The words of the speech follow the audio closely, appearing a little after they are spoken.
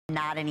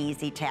Not an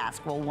easy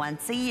task. Well,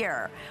 once a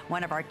year,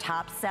 one of our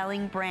top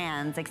selling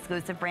brands,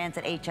 exclusive brands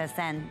at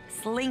HSN,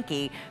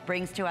 Slinky,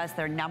 brings to us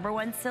their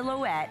 #1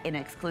 silhouette in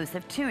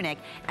exclusive tunic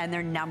and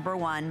their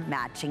 #1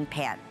 matching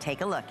pant.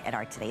 Take a look at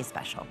our today's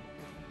special.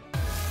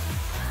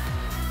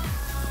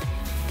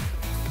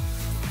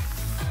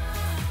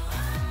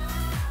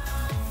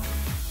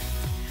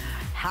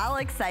 How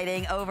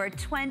exciting, over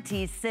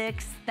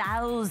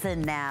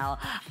 26,000 now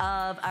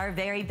of our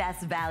very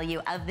best value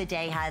of the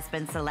day has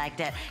been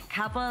selected.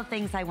 Couple of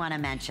things I wanna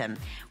mention.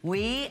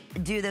 We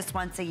do this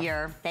once a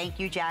year. Thank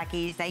you,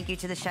 Jackie. Thank you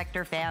to the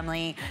Schechter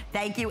family.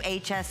 Thank you,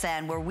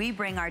 HSN, where we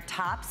bring our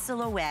top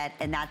silhouette,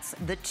 and that's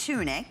the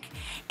tunic,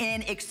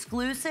 in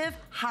exclusive,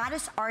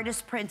 hottest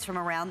artist prints from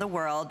around the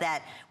world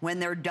that when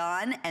they're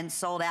done and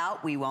sold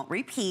out, we won't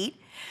repeat.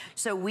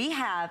 So we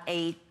have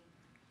a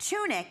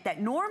tunic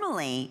that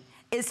normally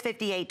is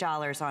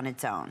 $58 on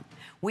its own.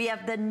 We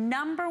have the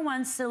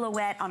 #1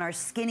 silhouette on our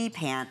skinny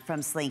pant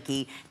from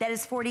Slinky that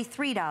is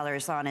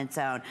 $43 on its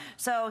own.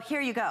 So here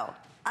you go.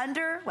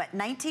 Under, what,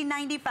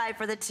 $19.95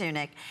 for the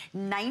tunic,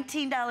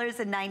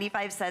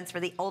 $19.95 for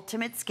the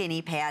ultimate skinny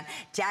pant.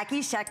 Jackie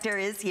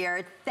Schechter is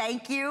here.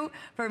 Thank you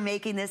for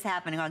making this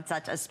happen on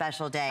such a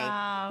special day.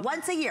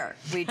 Once a year,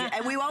 we do,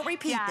 and we won't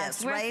repeat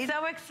this, right? We're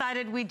so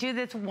excited. We do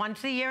this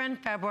once a year in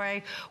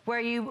February,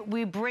 where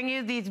we bring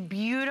you these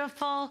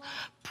beautiful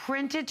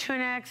printed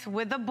tunics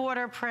with the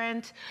border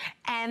print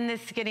and the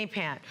skinny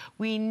pant.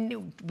 We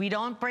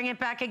don't bring it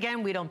back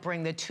again. We don't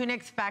bring the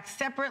tunics back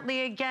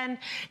separately again.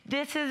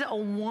 This is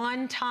a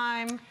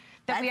one-time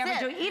that we ever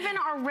do. Even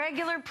our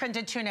regular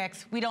printed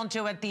tunics, we don't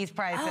do at these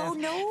prices. Oh,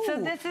 no.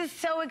 So this is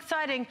so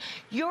exciting.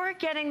 You're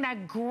getting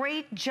that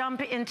great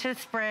jump into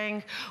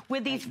spring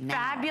with these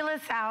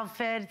fabulous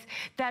outfits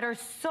that are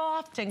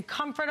soft and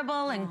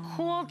comfortable and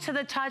cool to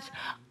the touch,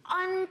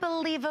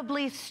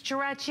 unbelievably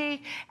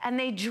stretchy, and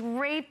they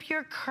drape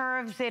your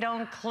curves, they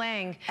don't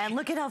cling. And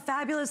look at how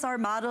fabulous our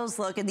models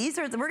look. And these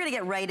are, we're gonna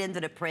get right into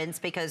the prints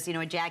because, you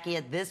know, Jackie,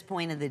 at this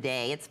point of the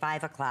day, it's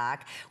 5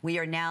 o'clock. We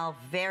are now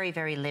very,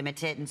 very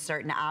limited in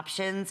certain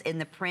options in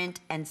the print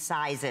and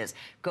sizes.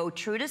 Go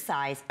true to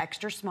size,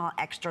 extra small,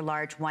 extra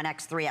large,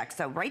 1X, 3X.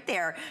 So right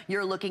there,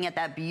 you're looking at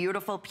that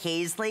beautiful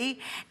paisley,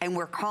 and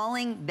we're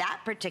calling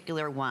that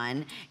particular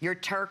one your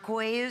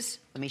turquoise.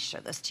 Let me show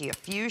this to you.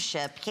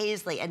 Fuchsia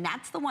paisley, and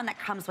that's the one that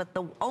comes with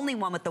the only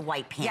one with the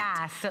white pant.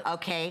 Yes.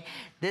 Okay,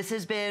 this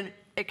has been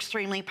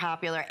extremely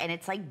popular, and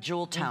it's like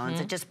jewel tones.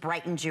 It just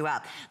brightens you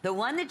up. The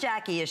one that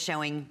Jackie is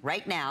showing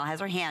right now, has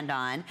her hand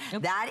on,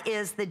 that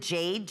is the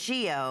Jade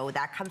Geo.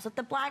 That comes with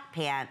the black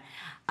pant.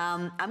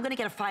 I'm gonna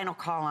get a final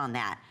call on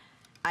that.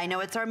 I know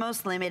it's our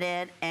most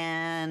limited,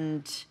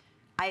 and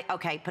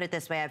okay, put it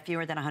this way, I have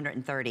fewer than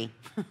 130.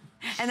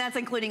 And that's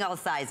including all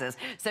sizes.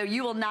 So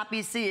you will not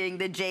be seeing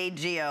the Jade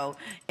Geo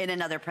in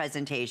another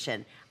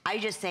presentation. I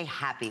just say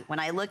happy. When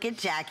I look at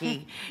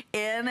Jackie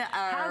in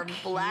our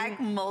black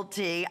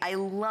multi, I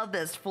love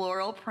this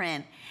floral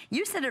print.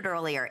 You said it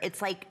earlier, it's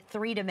like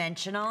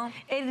three-dimensional.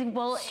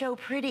 So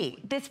pretty.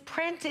 This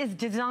print is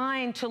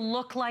designed to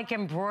look like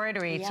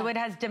embroidery, so it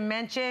has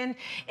dimension.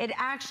 It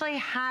actually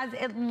has,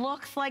 it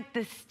looks like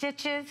the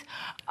stitches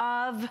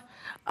of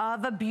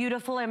a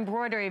beautiful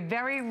embroidery.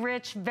 Very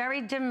rich,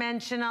 very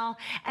dimensional,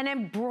 and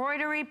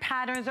embroidery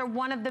patterns are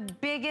one of the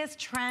biggest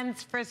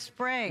trends for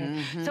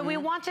spring. So we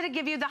wanted to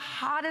give you the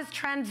hottest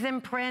trends in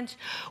print.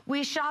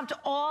 We shopped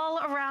all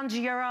around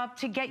Europe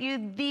to get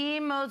you the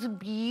most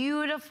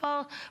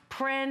beautiful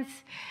prints,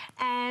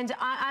 and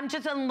I'm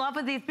just in love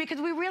with these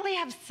because we really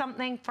have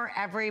something for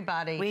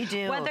everybody. We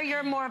do. Whether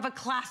you're more of a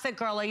classic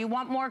girl, or you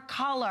want more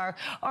color,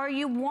 or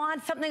you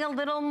want something a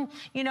little,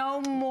 you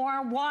know,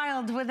 more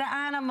wild with the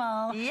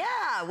animal.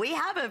 Yeah, we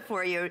have it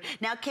for you.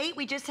 Now, Kate,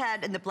 we just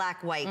had in the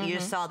black white, you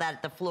just saw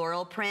that, the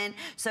floral print.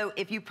 So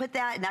if you put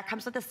that, and that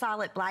comes with a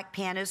solid black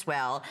pant as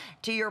well,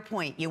 to your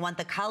point, you want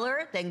the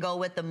color, then go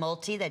with the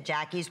multi that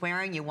Jackie's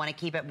wearing. You want to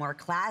keep it more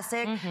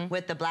classic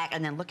with the black,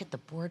 and then look at the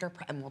border,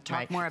 and we'll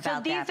talk more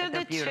about that. So these are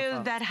the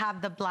two that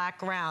have the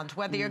black round,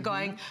 whether you're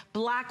going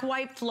black,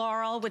 white,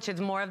 floral, which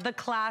is more of the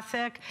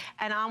classic,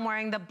 and I'm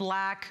wearing the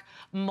black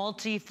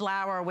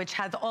multi-flower, which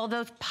has all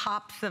those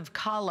pops of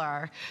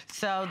color.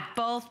 So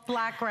both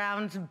black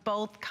rounds,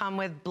 both come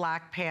with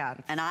black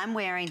pants. And I'm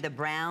wearing the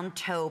brown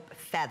taupe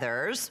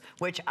feathers,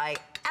 which I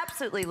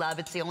absolutely love.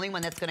 It's the only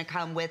one that's gonna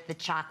come with the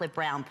chocolate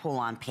brown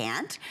pull-on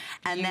pant.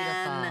 And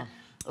then,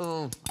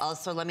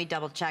 also let me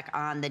double check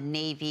on the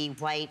navy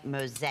white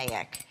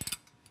mosaic.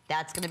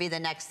 That's gonna be the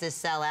next to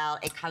sell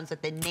out. It comes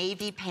with the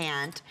navy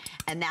pant,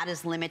 and that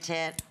is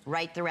limited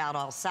right throughout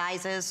all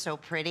sizes, so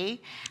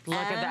pretty. Look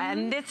at that,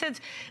 and this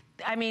is,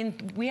 I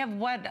mean, we have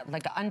what,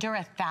 like under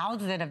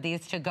 1,000 of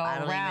these to go around. I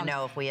don't even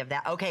know if we have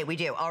that. Okay, we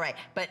do. All right,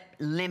 but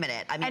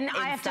limited. I mean, and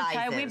I have to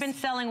tell you, we've been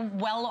selling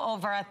well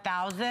over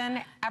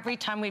 1,000 every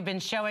time we've been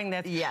showing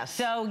this. Yes.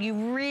 So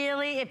you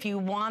really, if you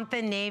want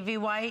the navy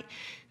white,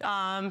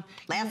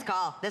 last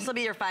call. This will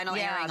be your final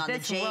airing on the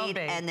jade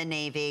and the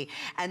navy.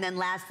 And then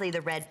lastly,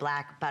 the red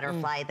black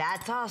butterfly.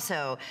 That's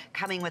also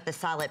coming with the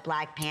solid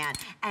black pant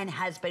and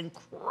has been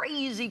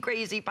crazy,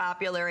 crazy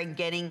popular and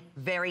getting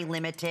very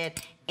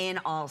limited in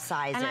all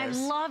sizes. And I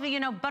love, you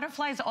know,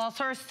 butterflies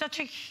also are such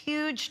a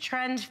huge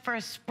trend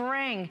for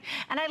spring.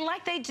 And I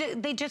like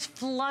they just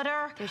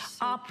flutter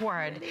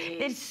upward. Pretty.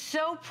 It's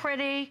so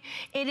pretty.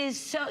 It is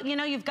so, you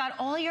know, you've got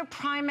all your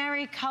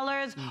primary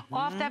colors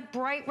off that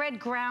bright red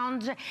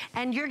ground,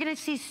 and you're gonna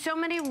see so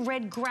many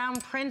red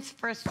ground prints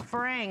for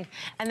spring.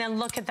 And then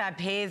look at that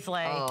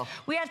paisley. Oh.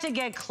 We have to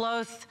get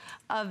close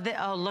of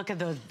the, oh, look at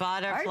those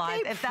butterflies.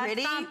 Aren't they if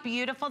pretty? That's not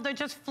beautiful, they're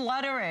just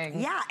fluttering.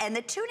 Yeah, and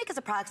the tunic is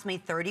approximately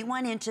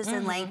 31 inches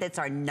in length. It's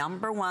our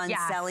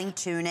 #1 selling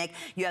tunic.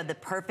 You have the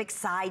perfect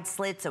side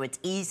slit, so it's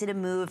easy to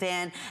move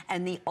in,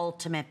 and the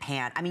ultimate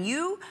pant. I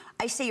mean,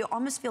 I say you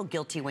almost feel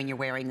guilty when you're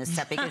wearing this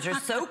stuff because you're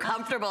so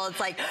comfortable. It's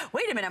like,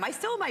 wait a minute, am I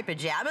still in my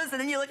pajamas?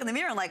 And then you look in the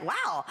mirror and like,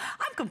 wow,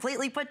 I'm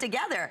completely put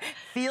together.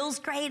 Feels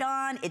great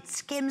on, it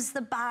skims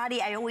the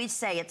body. I always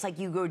say, it's like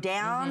you go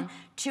down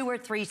 2 or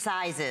 3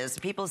 sizes.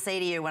 People say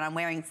to you when I'm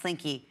wearing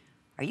Slinky,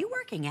 are you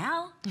working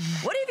out?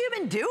 What have you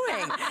been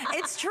doing?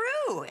 It's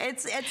true.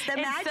 It's the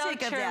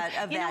magic of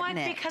that You know what?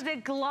 knit. Because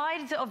it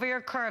glides over your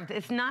curves.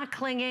 It's not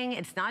clinging.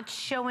 It's not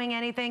showing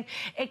anything.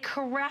 It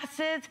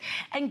caresses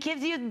and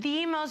gives you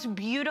the most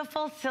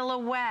beautiful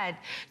silhouette.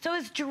 So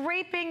it's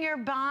draping your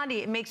body.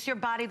 It makes your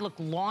body look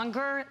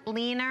longer,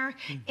 leaner,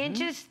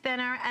 inches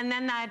thinner, and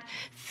then that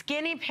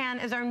skinny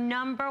pant is our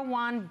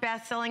 #1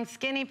 best-selling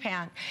skinny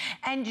pant.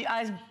 And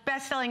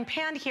best-selling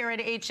pant here at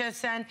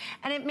HSN,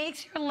 and it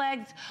makes your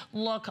legs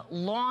look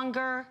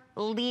longer,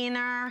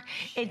 leaner.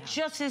 It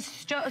just is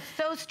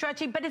so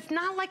stretchy, but it's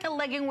not like a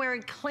legging where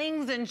it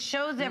clings and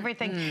shows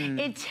everything.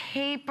 It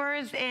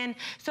tapers in,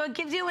 so it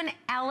gives you an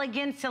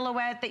elegant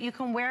silhouette that you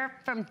can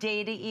wear from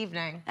day to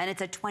evening. And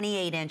it's a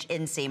 28-inch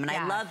inseam, and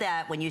I love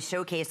that when you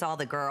showcase all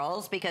the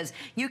girls, because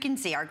you can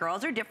see our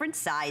girls are different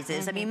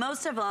sizes. I mean,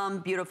 most of them,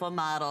 beautiful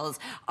models,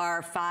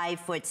 are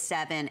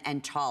 5'7"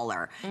 and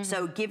taller.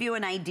 So give you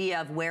an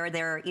idea of where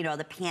their, you know,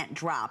 the pant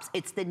drops.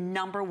 It's the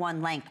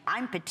 #1 length.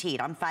 I'm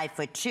petite, I'm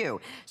 5'2".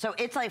 So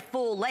it's like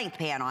full length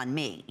pant on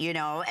me, you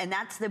know, and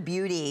that's the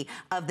beauty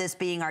of this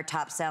being our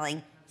top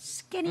selling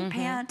skinny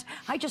pant.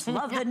 I just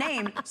love the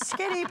name,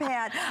 skinny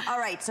pant. All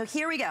right, so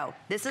here we go.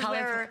 This is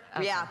where,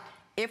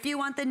 if you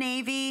want the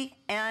navy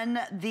and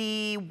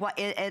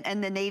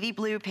the navy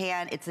blue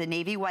pant, it's the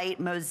navy white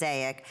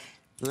mosaic.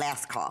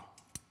 Last call.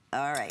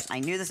 All right, I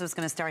knew this was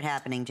gonna start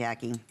happening,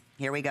 Jackie.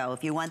 Here we go.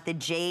 If you want the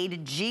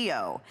Jade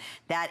Geo,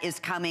 that is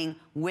coming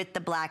with the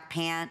black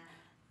pant.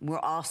 We're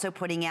also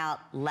putting out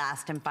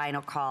last and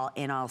final call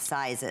in all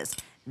sizes.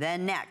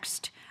 Then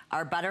next,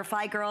 our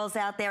butterfly girls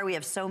out there. We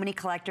have so many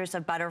collectors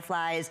of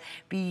butterflies.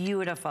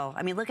 Beautiful.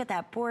 I mean, look at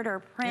that border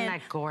print. Isn't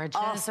that gorgeous?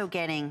 Also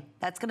getting,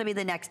 that's gonna be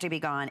the next to be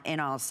gone in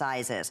all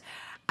sizes.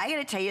 I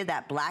gotta tell you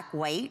that black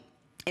white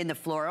in the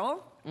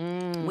floral,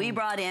 we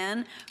brought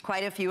in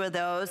quite a few of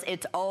those.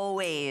 It's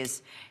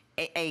always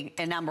a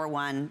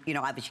 #1, you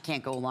know, obviously you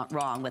can't go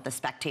wrong with a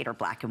Spectator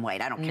black and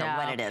white. I don't care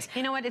what it is.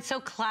 You know what? It's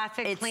so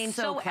classic, it's clean,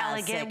 so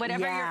classic. elegant,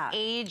 whatever your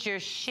age, your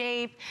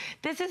shape.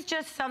 This is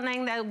just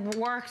something that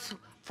works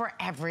for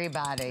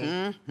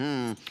everybody.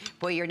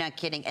 Boy, you're not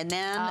kidding. And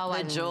then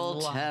the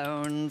jewel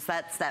tones.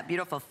 That's that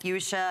beautiful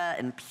fuchsia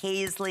and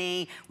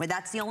paisley. Well,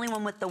 that's the only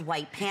one with the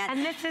white pant.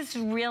 And this is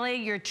really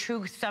your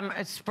true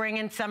summer, spring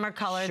and summer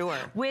colors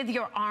with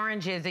your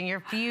oranges and your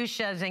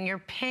fuchsias and your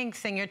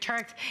pinks and your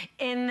turks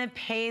in the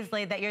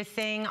paisley that you're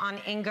seeing on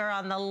Inger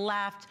on the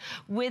left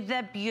with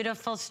the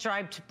beautiful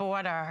striped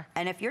border.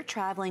 And if you're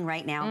traveling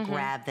right now,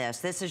 grab this.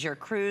 This is your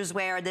cruise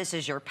wear. This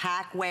is your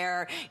pack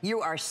wear.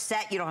 You are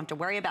set. You don't have to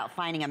worry about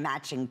finding a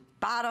matching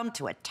bottom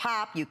to a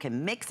top. You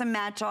can mix and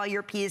match all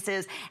your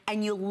pieces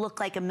and you look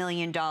like $1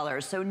 million.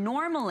 So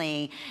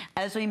normally,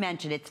 as we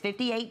mentioned, it's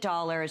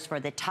 $58 for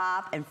the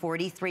top and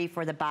 $43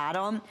 for the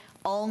bottom.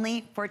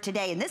 Only for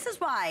today. And this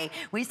is why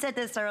we said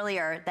this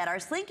earlier, that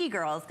our Slinky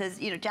girls, because,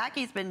 you know,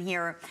 Jackie's been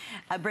here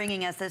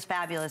bringing us this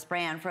fabulous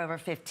brand for over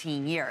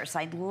 15 years. So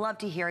I'd love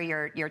to hear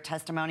your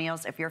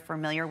testimonials if you're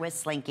familiar with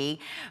Slinky.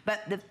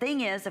 But the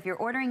thing is, if you're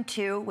ordering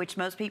 2, which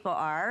most people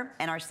are,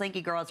 and our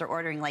Slinky girls are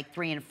ordering like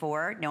 3 and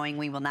 4, knowing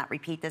we will not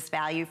repeat this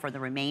value for the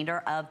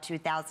remainder of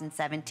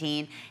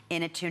 2017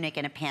 in a tunic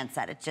and a pant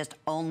set. It's just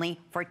only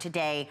for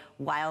today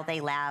while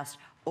they last,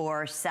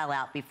 or sell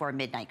out before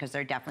midnight, because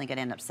they're definitely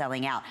gonna end up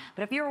selling out.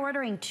 But if you're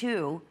ordering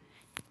 2,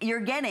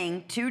 you're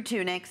getting 2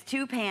 tunics,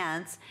 2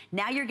 pants.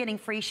 Now you're getting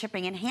free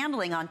shipping and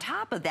handling on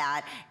top of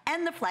that,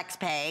 and the flex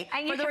pay.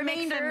 And you can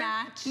mix and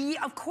match.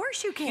 Yeah, of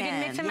course you can. You can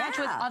mix and match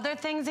with other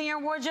things in your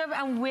wardrobe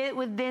and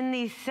within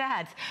these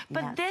sets.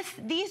 But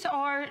these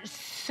are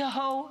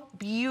so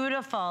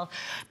beautiful.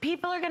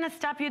 People are gonna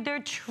stop you. They're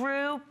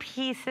true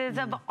pieces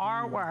of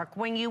artwork.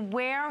 When you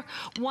wear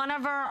one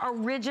of our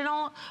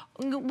original,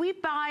 we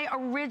buy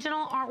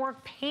original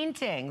artwork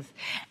paintings,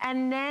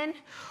 and then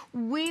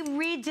we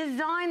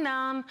redesign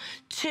them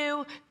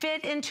to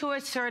fit into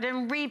a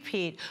certain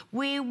repeat.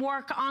 We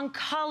work on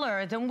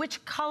colors and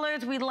which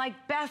colors we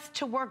like best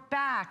to work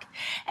back.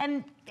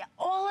 And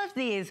all of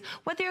these,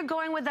 whether you're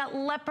going with that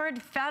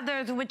leopard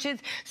feathers, which is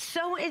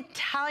so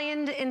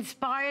Italian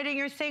inspired and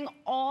you're seeing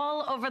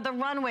all over the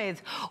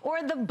runways,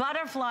 or the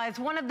butterflies.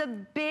 One of the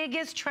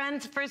biggest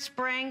trends for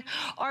spring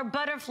are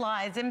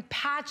butterflies and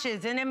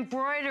patches and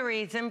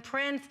embroideries and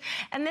prints.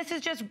 And this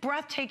is just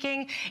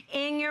breathtaking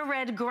in your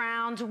red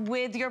ground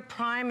with your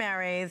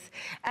primaries.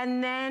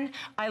 And then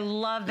I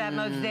love that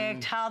mosaic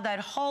tile, that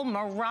whole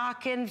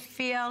Moroccan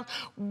feel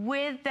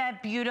with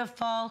that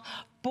beautiful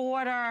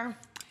border.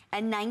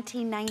 And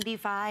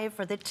 $19.95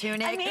 for the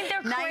tunic. I mean,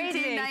 they're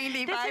crazy.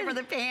 $19.95 for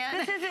the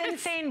pants. This is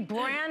insane.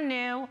 Brand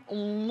new,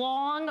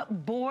 long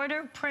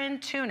border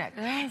print tunic.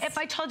 Yes. If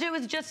I told you it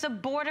was just a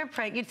border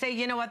print, you'd say,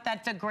 you know what,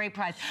 that's a great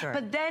price. Sure.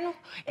 But then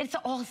it's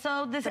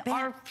also this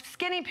our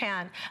skinny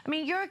pant. I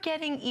mean, you're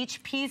getting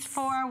each piece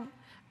for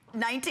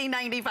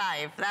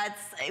 $19.95.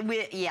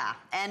 That's, yeah,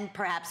 and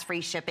perhaps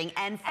free shipping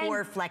and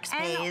 4 flex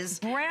pays.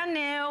 Brand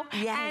new.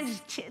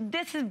 Yes. And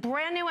this is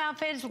brand new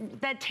outfits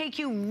that take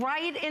you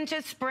right into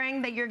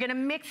spring that you're gonna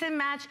mix and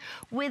match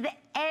with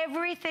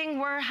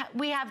everything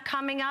we have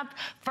coming up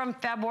from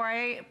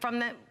February, from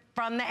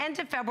the end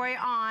of February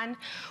on.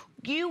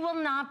 You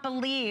will not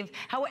believe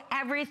how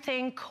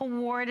everything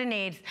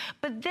coordinates.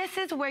 But this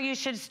is where you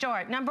should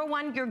start. Number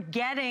one, you're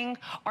getting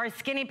our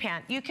skinny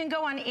pant. You can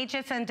go on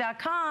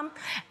hsn.com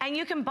and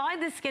you can buy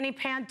the skinny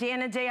pant day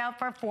in and day out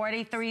for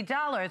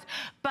 $43.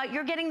 But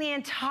you're getting the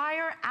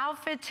entire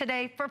outfit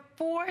today for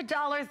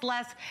 $4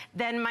 less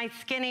than my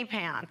skinny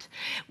pant,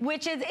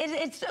 which is,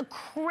 it's a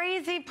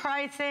crazy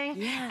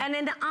pricing and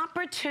an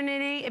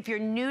opportunity, if you're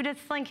new to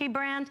Slinky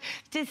brand,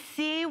 to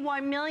see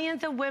why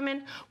millions of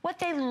women, what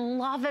they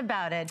love about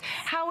it,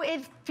 how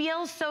it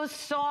feels so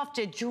soft,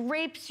 it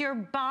drapes your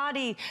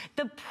body.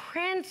 The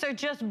prints are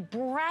just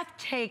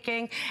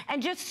breathtaking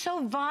and just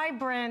so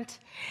vibrant.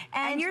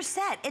 And you're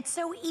set. It's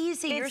so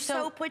easy. You're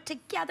so put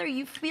together.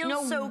 You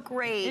feel so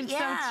great. It's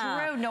so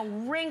true. No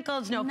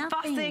wrinkles, no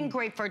fussing.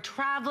 Great for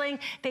traveling.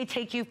 They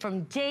take you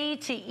from day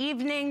to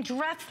evening,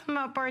 dress them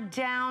up or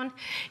down.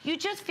 You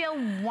just feel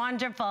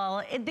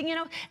wonderful. You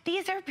know,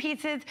 these are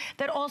pieces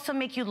that also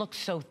make you look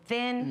so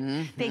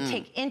thin. They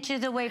take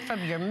inches away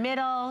from your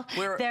middle.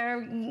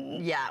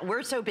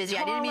 We're so busy.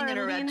 I didn't mean to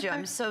interrupt you.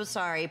 I'm so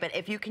sorry. But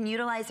if you can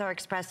utilize our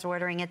express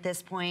ordering at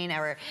this point,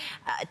 or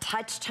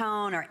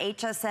Touchtone or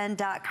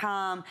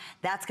HSN.com,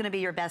 that's going to be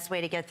your best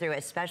way to get through it,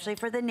 especially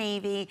for the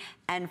navy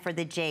and for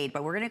the jade.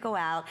 But we're going to go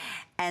out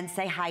and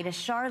say hi to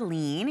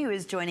Charlene, who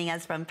is joining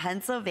us from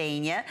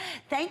Pennsylvania.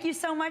 Thank you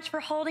so much for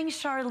holding,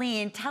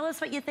 Charlene. Tell us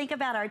what you think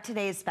about our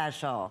today's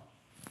special.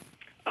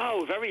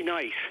 Oh, very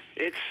nice.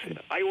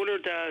 I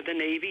ordered the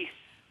navy.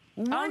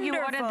 Wonderful. Oh, you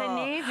ordered the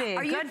navy.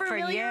 Are you Good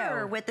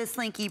familiar with the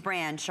Slinky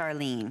brand,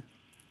 Charlene?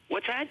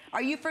 What's that?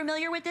 Are you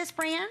familiar with this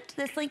brand,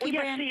 the Slinky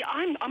brand? See,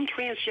 I'm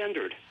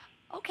transgendered.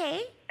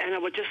 Okay. And I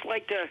would just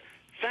like to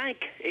thank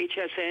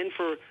HSN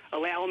for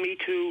allowing me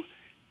to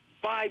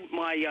buy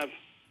my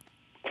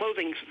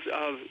clothing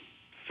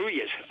through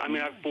you. I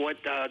mean, I've bought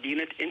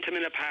the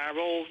intimate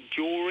apparel,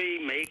 jewelry,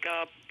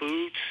 makeup,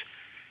 boots,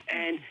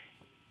 and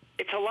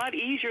it's a lot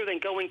easier than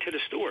going to the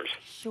stores.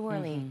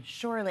 Surely,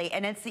 surely.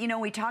 And it's, you know,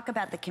 we talk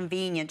about the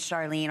convenience,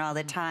 Charlene, all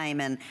the time,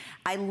 and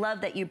I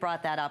love that you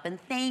brought that up, and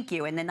thank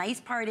you. And the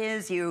nice part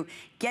is you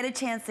get a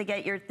chance to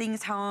get your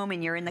things home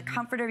and you're in the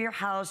comfort of your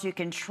house. You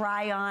can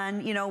try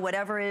on, you know,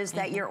 whatever it is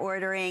that you're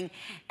ordering,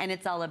 and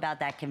it's all about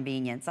that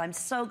convenience. I'm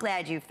so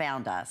glad you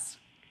found us.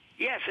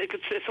 Yes,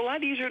 it's a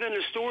lot easier than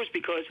the stores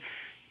because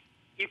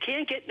you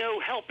can't get no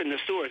help in the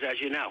stores, as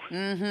you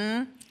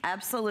know.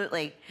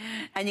 Absolutely.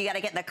 And you got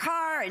to get in the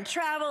car and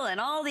travel and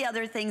all the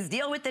other things,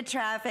 deal with the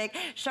traffic.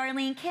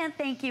 Charlene, can't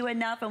thank you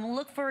enough, and we'll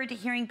look forward to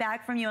hearing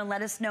back from you and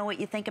let us know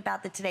what you think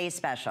about the Today's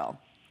Special.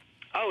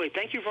 Oh,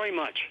 thank you very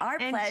much. Our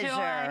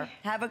pleasure.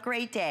 Have a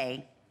great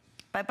day.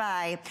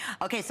 Bye-bye.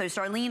 Okay, so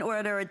Charlene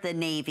ordered the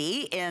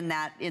navy in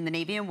the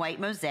navy and white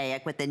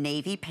mosaic with the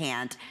navy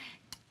pant.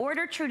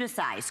 Order true to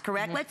size,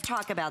 correct? Let's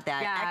talk about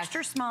that. Yes.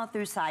 Extra small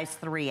through size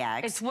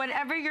 3X. It's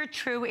whatever your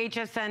true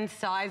HSN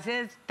size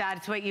is,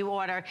 that's what you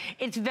order.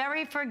 It's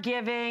very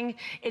forgiving.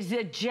 It's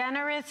a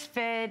generous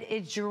fit.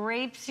 It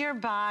drapes your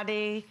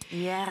body.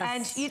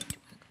 Yes. And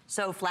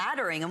so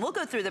flattering. And we'll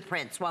go through the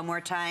prints one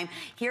more time.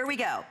 Here we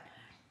go.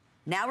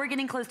 Now we're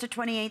getting close to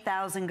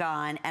 28,000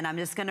 gone, and I'm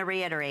just gonna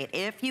reiterate,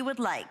 if you would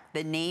like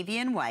the navy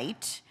and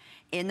white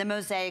in the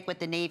mosaic with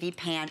the navy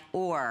pant,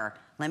 or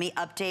let me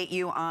update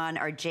you on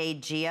our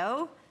Jade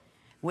Geo.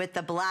 with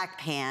the black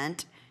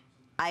pant,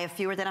 I have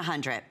fewer than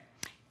 100.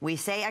 We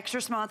say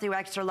extra small through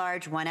extra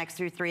large, 1X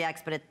through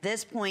 3X, but at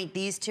this point,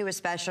 these two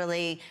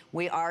especially,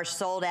 we are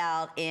sold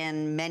out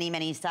in many,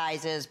 many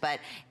sizes, but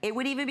it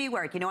would even be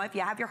work. You know, if you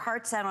have your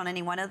heart set on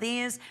any one of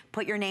these,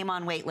 put your name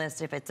on wait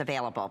list if it's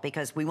available,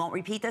 because we won't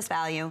repeat this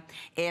value.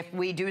 If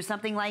we do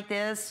something like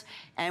this,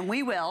 and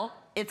we will,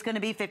 it's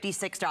gonna be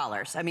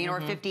 $56, I mean, or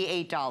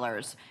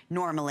 $58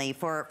 normally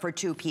for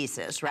 2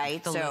 pieces, right?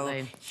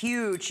 Absolutely. So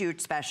huge,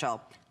 huge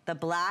special. The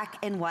black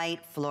and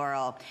white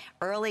floral.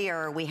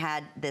 Earlier, we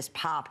had this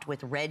popped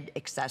with red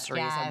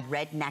accessories and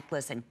red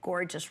necklace and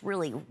gorgeous,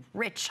 really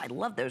rich. I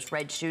love those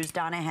red shoes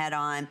Donna had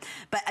on.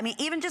 But I mean,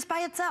 even just by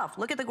itself,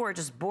 look at the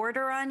gorgeous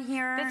border on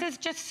here. This is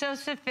just so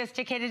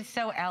sophisticated,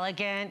 so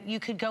elegant. You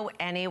could go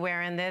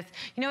anywhere in this.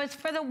 You know, it's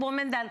for the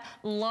woman that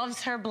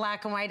loves her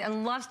black and white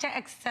and loves to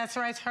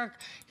accessorize her,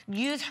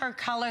 use her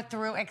color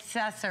through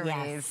accessories.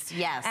 Yes,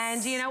 yes.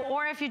 And, you know,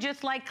 or if you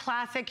just like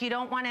classic, you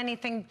don't want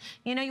anything,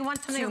 you know, you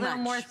want something a little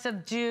more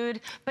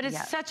subdued, but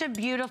it's such a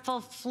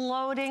beautiful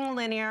floating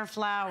linear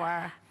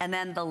flower. And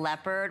then the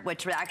leopard,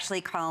 which we're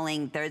actually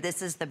calling,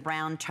 this is the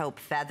brown taupe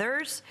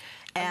feathers.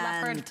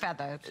 And leopard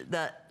feathers.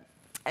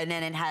 And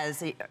then it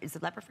has, is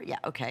it leopard? Yeah,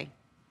 okay.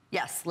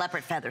 Yes,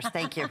 leopard feathers,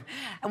 thank you.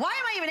 And why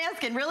am I even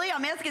asking? Really?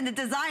 I'm asking the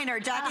designer.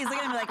 Jackie's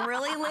looking at me like,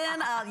 really, Lynn?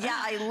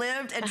 Yeah, I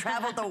lived and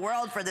traveled the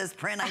world for this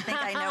print. I think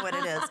I know what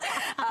it is.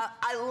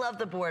 I love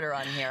the border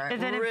on here.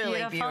 Isn't really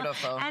it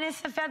beautiful? And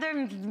it's the feather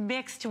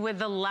mixed with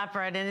the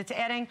leopard, and it's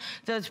adding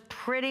those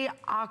pretty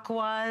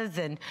aquas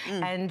and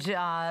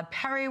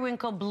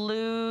periwinkle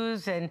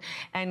blues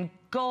and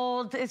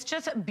gold. It's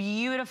just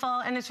beautiful,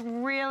 and it's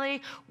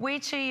really,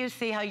 wait till you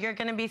see how you're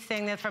gonna be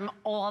seeing this from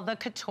all the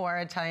couture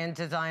Italian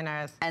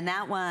designers. And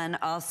that one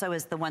also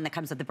is the one that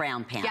comes with the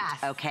brown pant,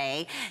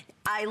 okay?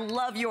 I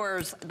love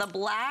yours, the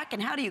black,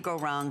 and how do you go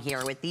wrong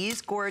here with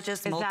these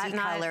gorgeous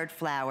multicolored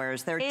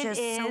flowers? They're just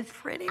so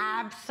pretty.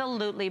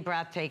 Absolutely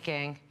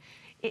breathtaking.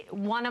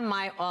 One of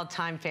my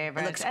all-time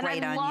favorites. It looks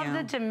great on you. And I love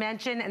the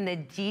dimension and the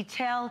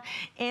detail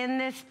in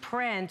this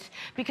print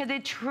because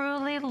it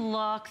truly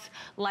looks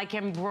like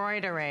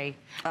embroidery.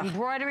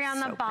 Embroidery on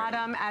the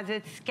bottom as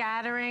it's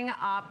scattering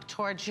up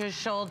towards your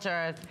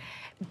shoulders.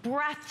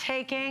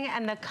 Breathtaking,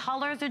 and the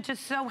colors are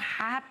just so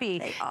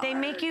happy. They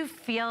make you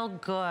feel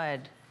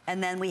good.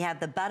 And then we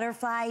have the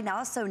butterfly, and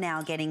also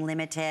now getting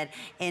limited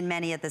in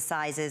many of the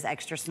sizes,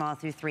 extra small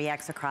through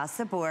 3X across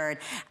the board.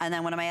 And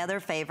then one of my other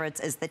favorites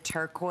is the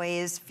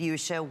turquoise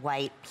fuchsia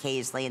white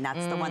paisley, and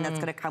that's the one that's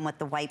gonna come with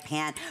the white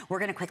pant. We're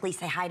gonna quickly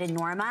say hi to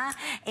Norma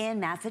in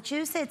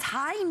Massachusetts.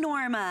 Hi,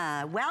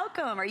 Norma,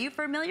 welcome. Are you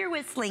familiar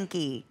with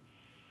Slinky?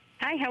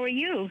 Hi, how are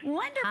you?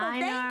 Wonderful,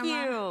 thank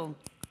you.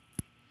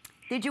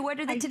 Did you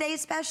order the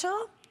today's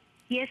special?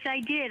 Yes, I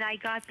did. I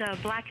got the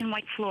black and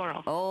white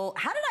floral. Oh,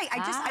 how did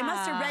I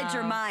must have read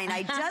your mind.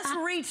 I just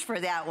reached for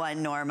that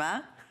one,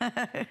 Norma.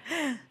 Her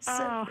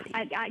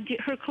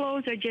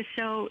clothes are just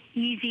so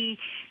easy.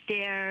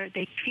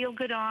 They feel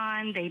good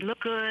on. They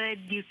look good.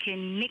 You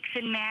can mix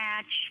and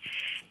match.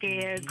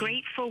 They're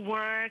great for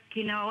work.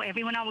 You know,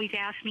 everyone always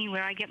asks me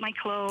where I get my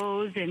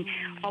clothes and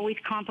always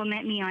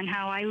compliment me on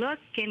how I look.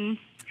 And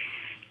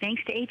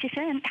thanks to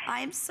HSN.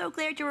 I'm so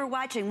glad you were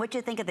watching. What'd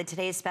you think of the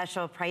today's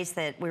special price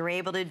that we were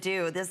able to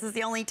do? This is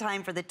the only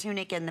time for the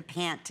tunic and the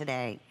pant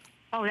today.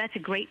 Oh, that's a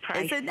great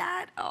price. Isn't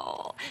that?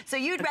 Oh. So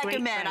you'd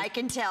recommend, I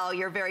can tell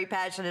you're very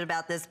passionate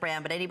about this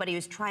brand, but anybody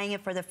who's trying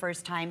it for the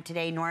first time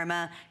today,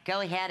 Norma,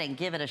 go ahead and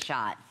give it a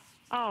shot.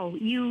 Oh,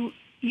 you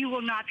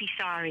will not be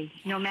sorry,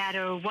 no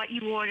matter what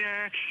you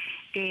order.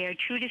 They are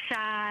true to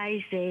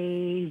size.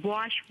 They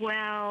wash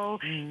well.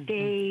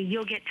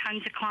 You'll get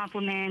tons of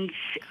compliments,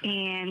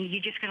 and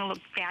you're just going to look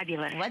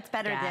fabulous. What's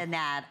better than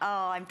that?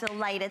 Oh, I'm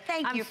delighted.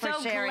 Thank you for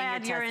sharing your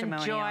testimonial. I'm so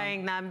glad you're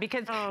enjoying them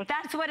because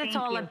that's what it's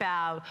all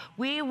about.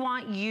 We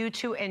want you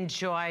to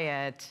enjoy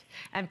it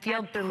and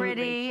feel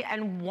pretty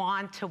and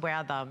want to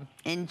wear them.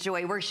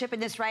 Enjoy. We're shipping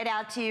this right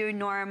out to you,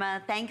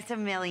 Norma. Thanks a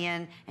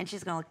million. And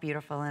she's going to look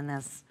beautiful in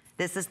this.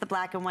 This is the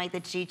black and white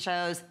that she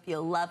chose. If you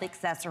love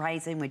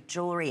accessorizing with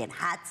jewelry and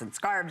hats and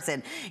scarves,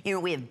 and you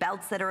know, we have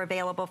belts that are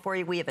available for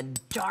you. We have a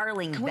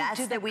darling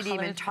vest that we didn't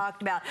even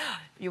talked about.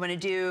 You want to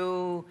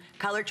do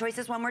color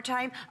choices one more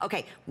time?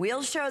 Okay,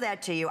 we'll show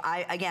that to you.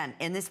 Again,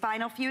 in this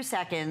final few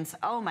seconds,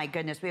 oh my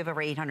goodness, we have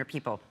over 800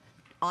 people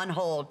on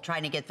hold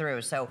trying to get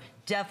through. So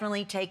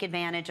definitely take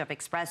advantage of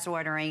express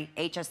ordering,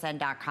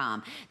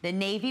 hsn.com. The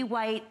navy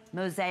white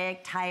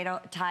mosaic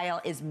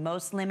tile is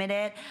most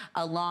limited,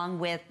 along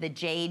with the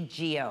jade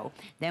geo.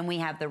 Then we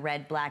have the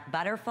red black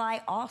butterfly,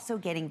 also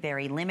getting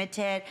very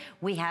limited.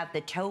 We have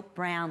the taupe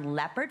brown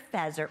leopard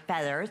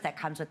feathers that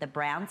comes with the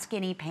brown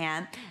skinny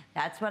pant.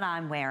 That's what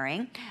I'm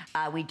wearing.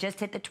 We just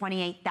hit the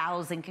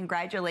 28,000,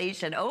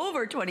 congratulations,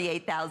 over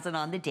 28,000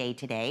 on the day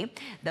today.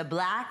 The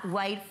black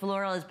white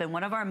floral has been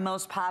one of our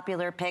most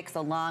popular picks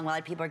along. A lot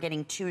of people are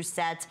getting 2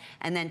 sets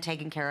and then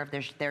taking care of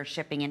their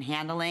shipping and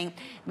handling.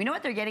 We know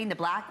what they're getting, the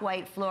black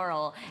white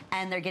floral,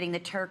 and they're getting the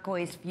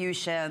turquoise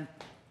fuchsia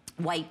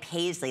white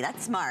paisley.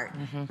 That's smart.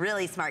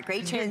 Really smart.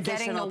 Great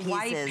transitional pieces. You're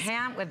getting the white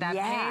pant with that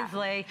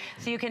paisley,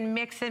 so you can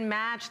mix and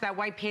match that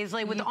white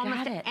paisley with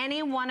almost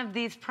any one of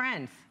these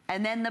prints.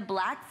 And then the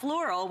black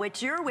floral,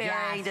 which you're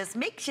wearing, just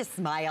makes you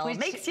smile,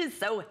 makes you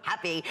so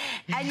happy.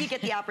 And you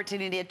get the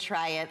opportunity to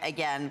try it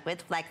again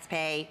with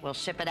FlexPay. We'll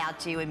ship it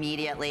out to you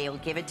immediately. We'll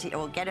give it to you,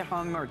 we'll get it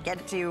home or get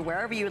it to you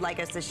wherever you'd like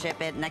us to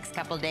ship it next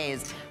couple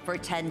days for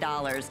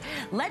 $10.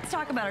 Let's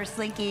talk about our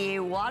Slinky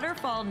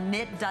Waterfall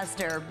Knit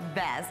Duster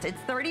Vest.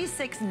 It's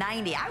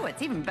 $36.90. Oh,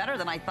 it's even better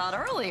than I thought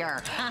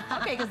earlier.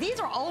 Okay, because these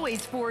are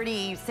always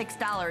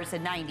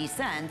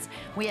 $46.90.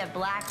 We have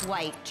black,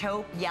 white,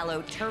 taupe,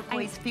 yellow,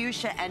 turquoise,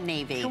 fuchsia, and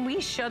navy. Can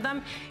we show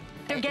them?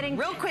 They're getting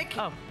real quick.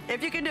 Oh,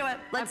 if you can do it,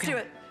 let's do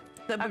it.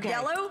 The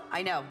yellow,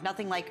 I know,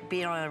 nothing like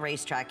being on a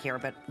racetrack here,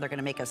 but they're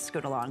gonna make us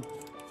scoot along.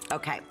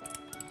 Okay.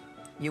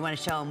 You want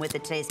to show them with the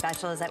Today's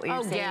Special? Is that what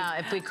you're saying? Oh yeah,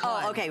 if we could.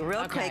 Oh, okay,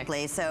 real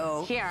quickly.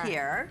 So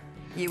here,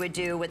 you would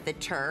do with the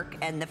turk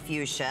and the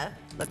fuchsia.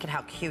 Look at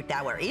how cute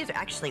that were. You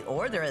actually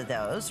order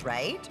those,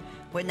 right?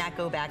 Wouldn't that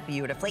go back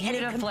beautifully?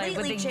 Beautifully,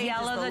 with the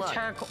yellow, the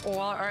turk,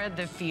 or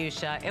the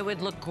fuchsia. It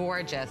would look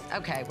gorgeous.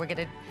 Okay, we're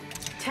gonna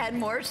 10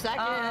 more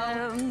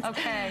seconds.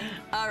 Okay.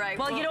 All right.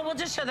 Well, you know, we'll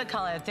just show the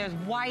colors. There's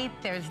white,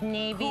 there's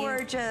navy.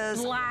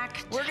 Gorgeous.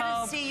 Black, We're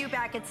going to see you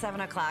back at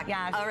 7 o'clock.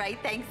 Yes. All right.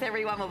 Thanks,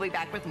 everyone. We'll be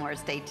back with more.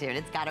 Stay tuned.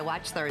 It's Gotta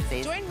Watch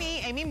Thursdays. Join me,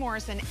 Amy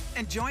Morrison,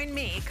 and join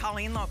me,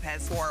 Colleen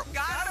Lopez, for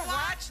Gotta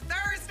Watch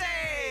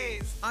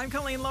Thursdays. I'm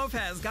Colleen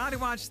Lopez. Gotta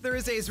Watch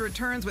Thursdays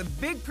returns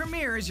with big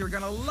premieres you're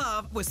going to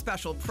love, with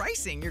special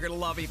pricing you're going to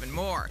love even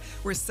more.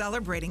 We're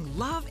celebrating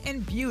love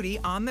and beauty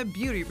on The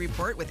Beauty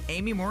Report with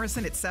Amy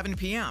Morrison at 7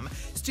 p.m.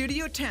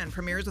 Studio 10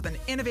 premieres with an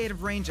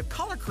innovative range of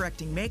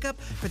color-correcting makeup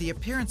for the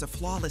appearance of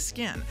flawless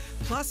skin.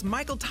 Plus,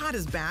 Michael Todd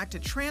is back to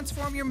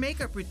transform your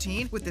makeup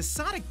routine with the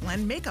Sonic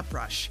Blend Makeup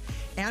Brush.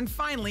 And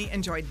finally,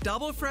 enjoy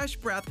double fresh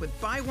breath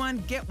with buy one,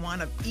 get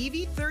one of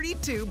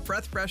EV32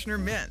 Breath Freshener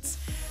Mints.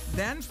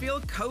 Then feel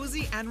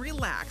cozy and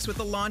relaxed with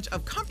the launch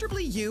of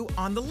Comfortably You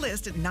on the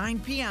List at 9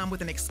 p.m.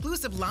 with an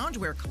exclusive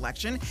loungewear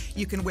collection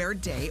you can wear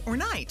day or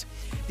night.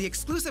 The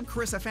exclusive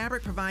Carissa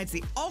fabric provides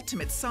the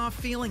ultimate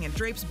soft feeling and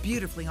drapes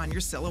beautifully on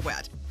your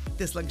silhouette.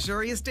 This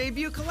luxurious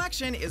debut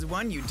collection is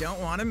one you don't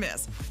want to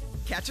miss.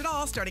 Catch it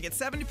all starting at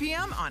 7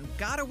 p.m. on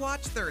Gotta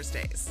Watch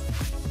Thursdays.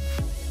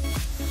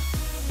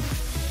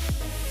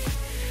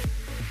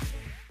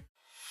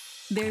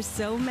 There's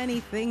so many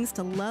things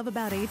to love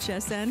about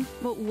HSN,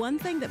 but one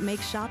thing that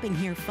makes shopping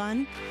here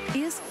fun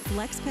is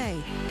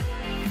FlexPay.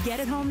 Get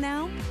it home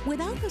now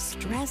without the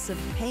stress of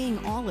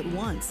paying all at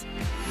once.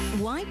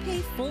 Why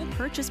pay full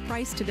purchase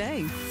price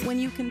today when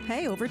you can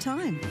pay over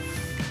time?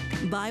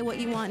 Buy what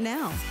you want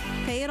now,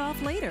 pay it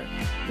off later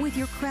with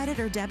your credit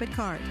or debit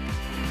card.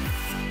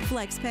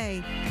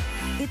 FlexPay.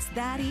 It's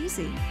that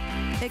easy.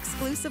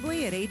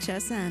 Exclusively at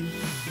HSN.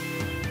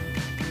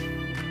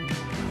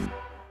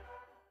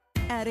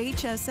 At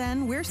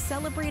HSN, we're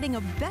celebrating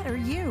a better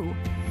you,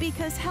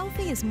 because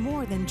healthy is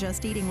more than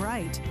just eating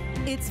right.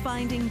 It's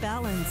finding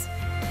balance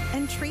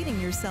and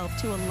treating yourself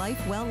to a life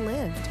well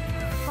lived.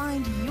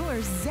 Find your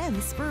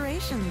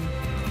Zen-spiration.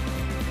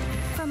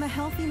 From a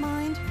healthy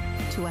mind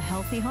to a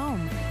healthy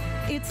home,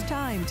 it's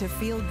time to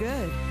feel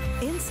good,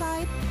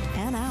 inside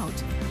and out,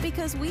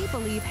 because we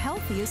believe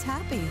healthy is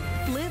happy.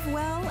 Live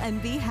well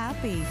and be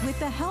happy with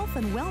the health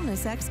and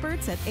wellness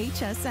experts at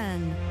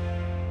HSN.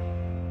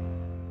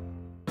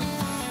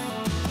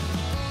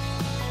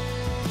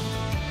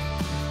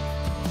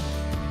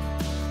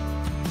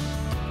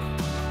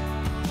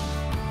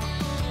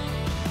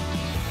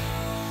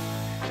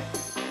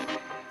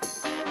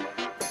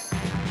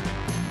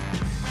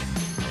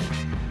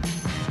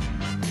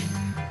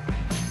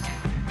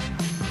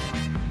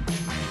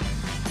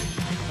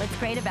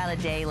 Great about a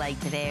day like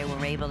today when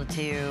we're able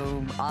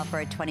to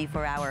offer a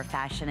 24-hour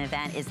fashion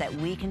event is that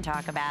we can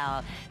talk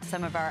about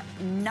some of our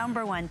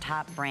 #1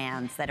 top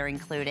brands that are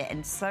included,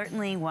 and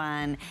certainly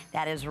one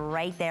that is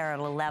right there at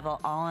a level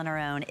all on our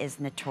own is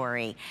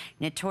Natori.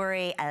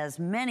 Natori, as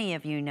many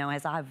of you know,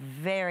 has a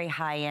very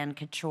high-end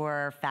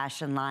couture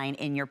fashion line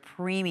in your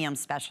premium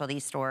specialty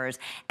stores,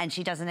 and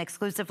she does an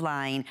exclusive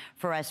line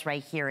for us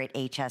right here at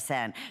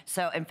HSN.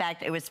 So in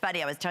fact, it was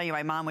funny, I was telling you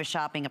my mom was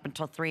shopping up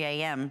until 3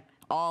 a.m.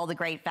 all the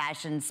great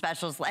fashion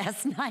specials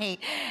last night.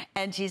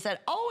 And she said,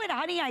 oh, and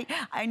honey,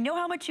 I know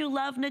how much you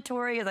love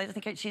Natori. I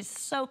think she's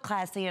so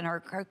classy, and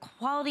her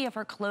quality of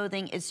her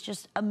clothing is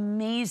just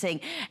amazing.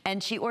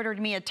 And she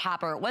ordered me a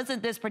topper. It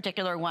wasn't this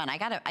particular one.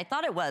 I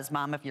thought it was,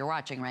 Mom, if you're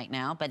watching right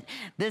now, but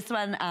this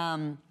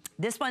one,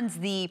 this one's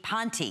the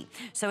Ponte.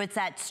 So it's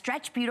that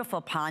stretch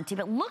beautiful Ponte,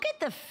 but look at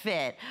the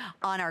fit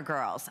on our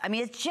girls. I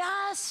mean, it's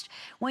just,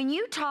 when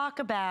you talk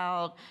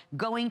about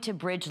going to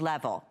bridge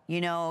level, you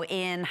know,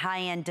 in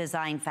high-end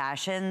design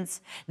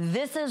fashions,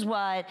 this is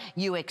what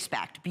you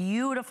expect.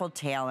 Beautiful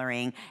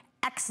tailoring,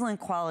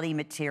 excellent quality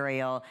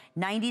material,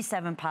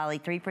 97 poly,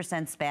 3%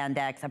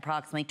 spandex,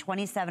 approximately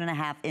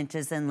 27.5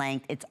 inches in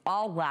length. It's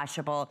all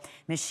washable,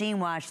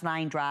 machine wash,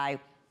 line dry.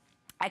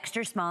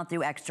 extra small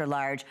through extra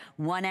large,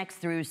 1X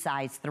through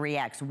size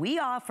 3X. We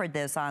offered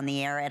this on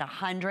the air at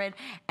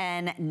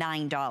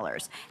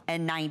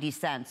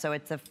 $109.90. So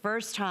it's the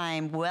first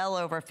time well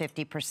over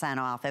 50%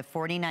 off at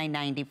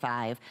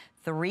 $49.95.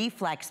 3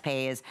 flex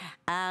pays,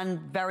 and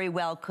very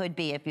well could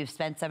be, if you've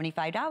spent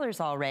 $75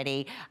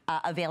 already,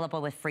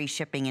 available with free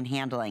shipping and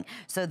handling.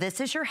 So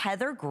this is your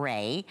heather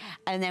gray,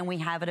 and then we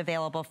have it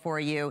available for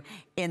you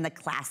in the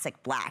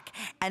classic black.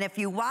 And if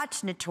you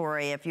watch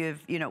Notori, if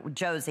you've, you know,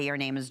 Josie, her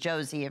name is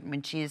Josie,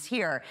 when she is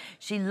here,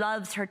 she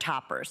loves her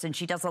toppers, and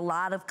she does a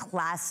lot of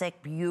classic,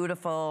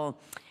 beautiful,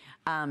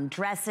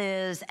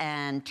 dresses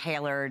and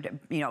tailored,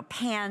 you know,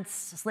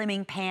 pants,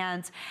 slimming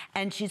pants,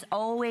 and she's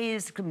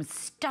always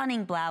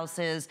stunning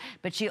blouses,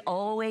 but she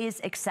always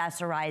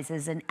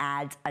accessorizes and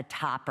adds a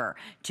topper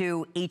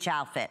to each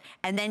outfit.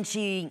 And then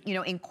she, you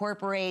know,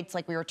 incorporates,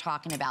 like we were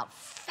talking about,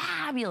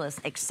 fabulous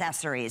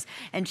accessories.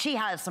 And she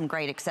has some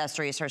great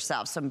accessories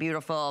herself, some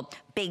beautiful,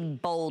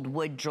 big, bold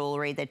wood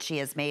jewelry that she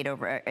has made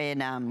over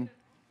in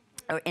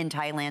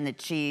Thailand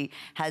that she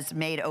has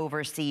made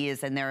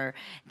overseas, and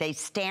they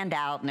stand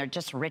out, and they're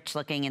just rich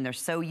looking, and they're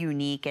so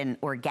unique and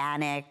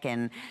organic.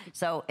 And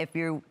so if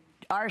you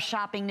are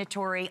shopping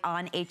Notori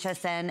on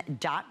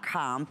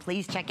hsn.com,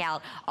 please check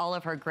out all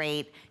of her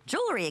great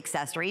jewelry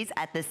accessories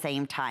at the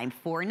same time.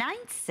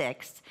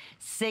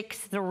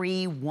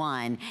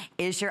 496-631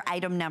 is your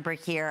item number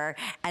here.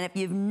 And if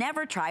you've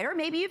never tried, or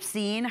maybe you've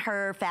seen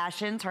her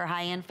fashions, her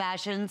high-end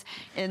fashions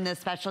in the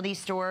specialty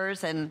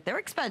stores, and they're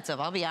expensive,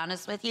 I'll be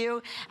honest with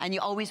you, and you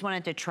always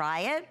wanted to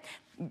try it,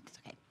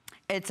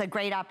 it's a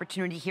great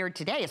opportunity here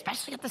today,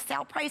 especially at the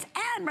sale price.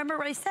 And remember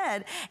what I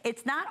said,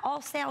 it's not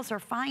all sales are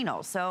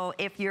final. So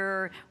if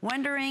you're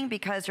wondering,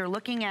 because you're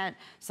looking at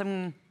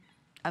some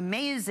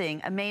amazing,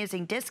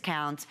 amazing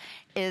discounts,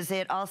 is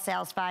it all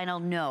sales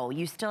final? No,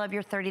 you still have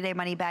your 30-day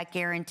money-back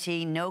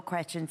guarantee, no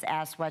questions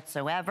asked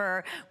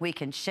whatsoever. We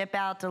can ship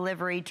out,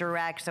 delivery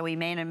direct, so we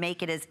may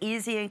make it as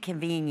easy and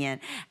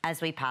convenient as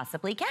we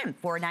possibly can.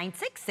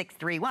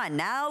 496-631.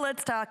 Now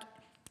let's talk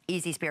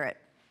Easy Spirit.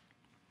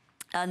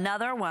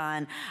 Another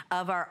one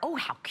of our, oh,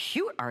 how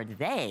cute are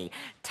they?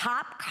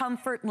 Top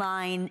comfort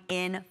line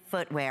in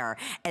footwear.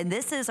 And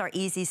this is our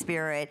Easy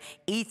Spirit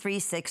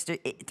E360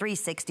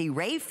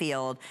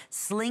 Rayfield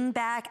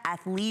slingback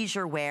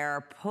athleisure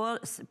wear,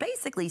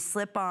 basically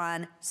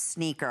slip-on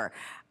sneaker.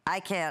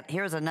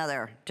 Here's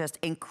another just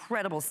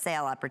incredible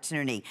sale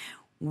opportunity.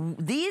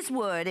 These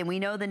would, and we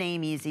know the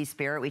name Easy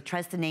Spirit, we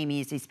trust the name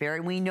Easy Spirit,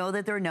 and we know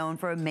that they're known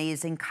for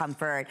amazing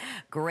comfort,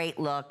 great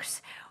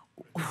looks.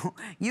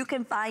 You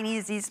can find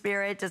Easy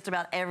Spirit just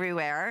about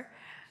everywhere,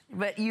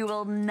 but you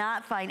will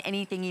not find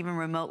anything even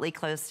remotely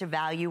close to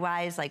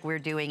value-wise like we're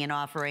doing and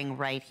offering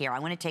right here. I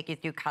want to take you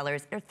through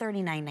colors. They're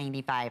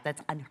 $39.95.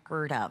 That's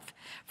unheard of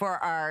for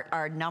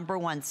our number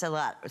one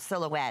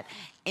silhouette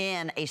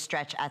in a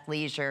stretch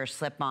athleisure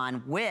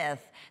slip-on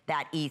with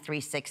that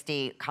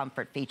E360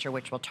 comfort feature,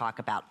 which we'll talk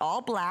about. All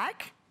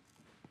black.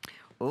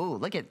 Oh,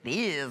 look at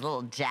these, a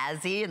little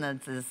jazzy, and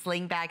then the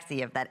slingback, so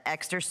you have that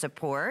extra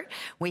support.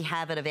 We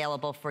have it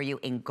available for you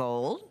in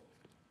gold.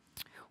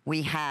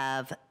 We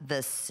have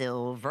the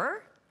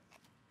silver.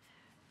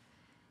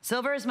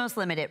 Silver is most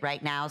limited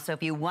right now, so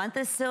if you want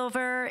the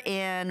silver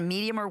in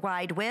medium or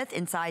wide width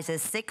in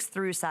sizes 6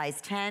 through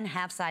size 10,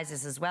 half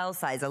sizes as well,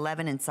 size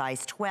 11 and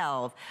size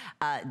 12,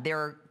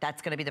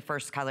 that's gonna be the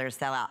first color to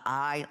sell out.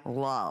 I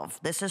love,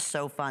 this is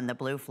so fun, the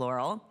blue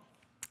floral.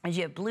 As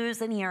you have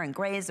blues in here and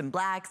grays and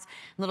blacks,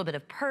 a little bit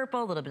of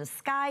purple, a little bit of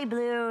sky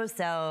blue.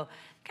 So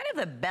kind of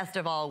the best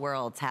of all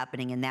worlds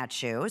happening in that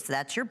shoe. So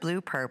that's your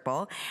blue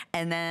purple,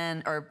 and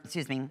then, or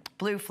excuse me,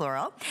 blue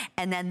floral.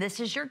 And then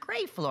this is your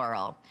gray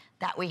floral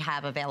that we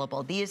have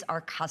available. These are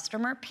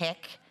customer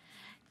pick.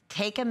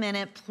 Take a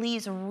minute,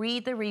 please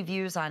read the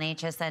reviews on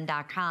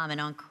hsn.com,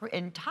 and on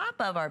top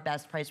of our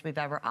best price we've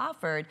ever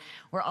offered,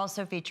 we're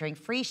also featuring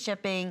free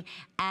shipping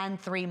and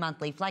 3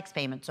 monthly flex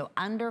payments. So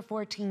under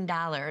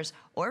 $14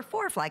 or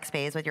 4 flex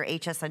pays with your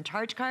HSN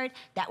charge card,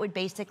 that would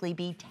basically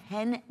be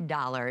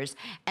 $10,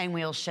 and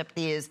we'll ship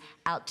these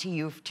out to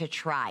you to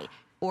try.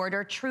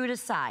 Order true to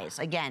size.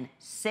 Again,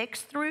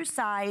 6 through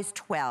size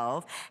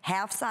 12,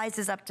 half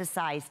sizes up to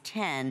size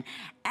 10,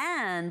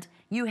 and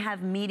you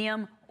have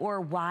medium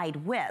or wide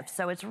width.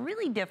 So it's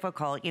really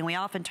difficult, we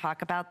often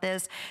talk about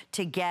this,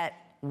 to get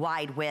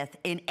wide width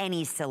in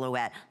any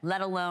silhouette,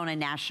 let alone a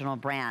national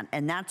brand.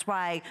 And that's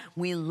why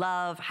we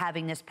love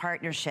having this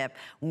partnership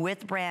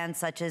with brands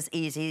such as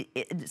the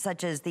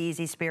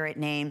Easy Spirit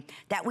name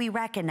that we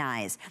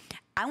recognize.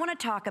 I want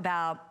to talk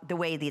about the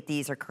way that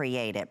these are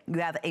created. You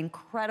have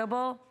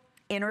incredible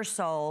inner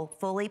sole,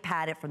 fully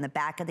padded from the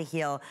back of the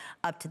heel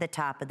up to the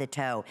top of the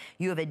toe.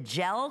 You have a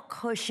gel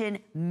cushion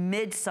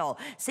midsole.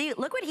 See,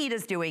 look what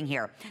Hita's doing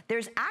here.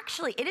 There's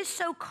actually, it is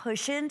so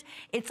cushioned,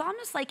 it's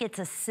almost like it's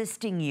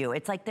assisting you.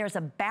 It's like there's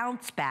a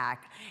bounce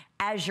back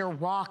as you're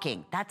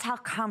walking. That's how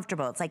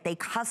comfortable. It's like they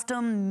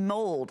custom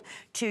mold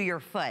to your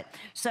foot.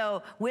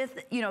 So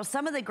with,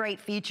 some of the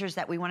great features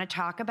that we want to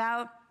talk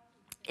about,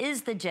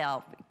 is the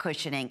gel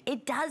cushioning.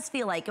 It does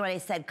feel like, what I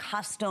said,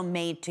 custom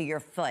made to your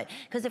foot,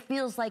 because it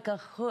feels like a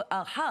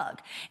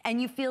hug,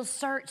 and you feel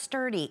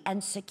sturdy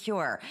and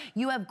secure.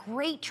 You have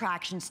great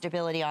traction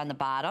stability on the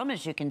bottom.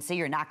 As you can see,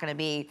 you're not gonna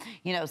be,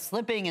 you know,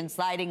 slipping and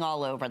sliding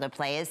all over the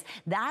place.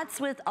 That's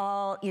with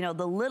all, you know,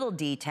 the little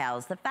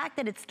details. The fact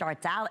that it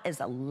starts out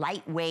as a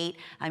lightweight,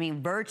 I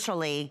mean,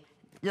 virtually,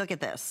 look at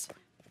this,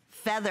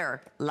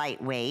 feather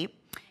lightweight.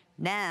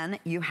 Then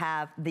you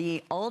have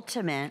the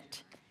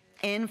ultimate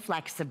in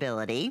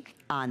flexibility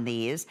on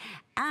these,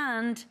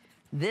 and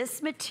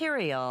this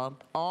material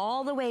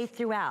all the way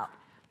throughout.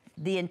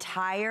 The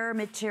entire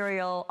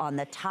material on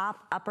the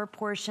top upper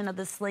portion of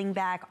the sling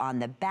back, on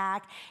the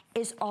back,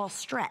 is all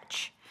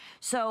stretch.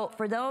 So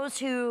for those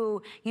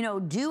who, you know,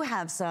 do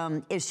have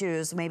some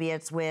issues, maybe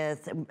it's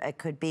with, it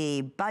could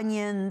be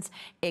bunions,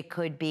 it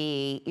could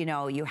be, you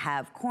know, you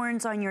have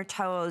corns on your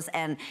toes,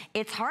 and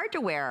it's hard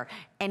to wear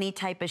any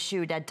type of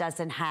shoe that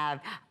doesn't have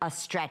a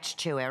stretch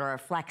to it or a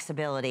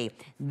flexibility.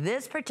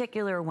 This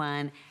particular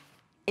one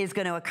is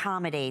going to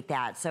accommodate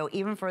that. So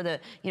even for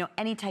the, you know,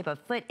 any type of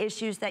foot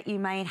issues that you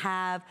might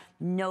have,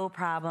 no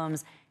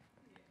problems.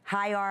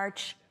 High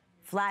arch,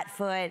 flat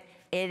foot.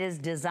 It is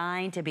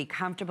designed to be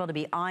comfortable, to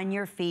be on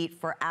your feet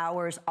for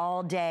hours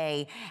all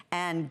day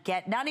and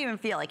not even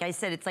feel, like I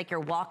said, it's like you're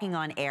walking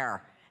on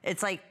air.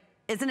 It's like,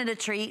 isn't it a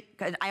treat?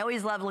 'Cause I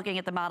always love looking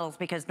at the models,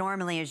 because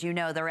normally, as you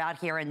know, they're out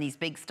here in these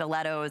big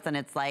stilettos, and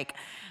it's like,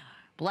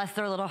 bless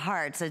their little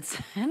hearts, it's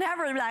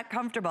never that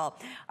comfortable.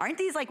 Aren't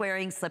these like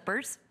wearing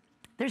slippers?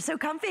 They're so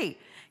comfy.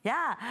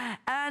 Yeah.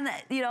 And,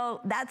 you know,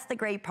 that's the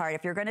great part.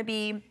 If you're going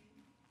to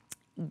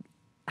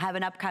have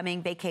an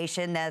upcoming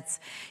vacation that's,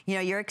 you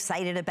know, you're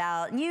excited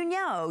about, you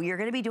know, you're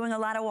going to be doing a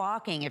lot of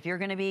walking. If you're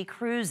going to be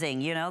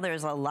cruising, you know,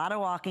 there's a lot of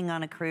walking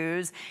on a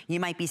cruise. You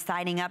might be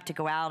signing up to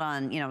go out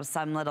on, you know,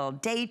 some little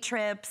day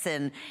trips,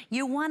 and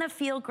you want to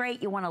feel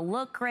great. You want to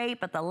look great,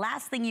 but the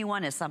last thing you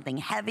want is something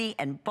heavy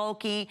and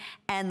bulky,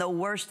 and the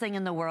worst thing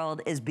in the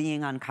world is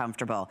being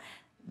uncomfortable.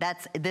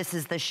 This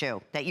is the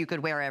shoe that you could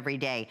wear every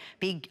day.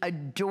 Be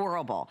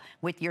adorable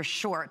with your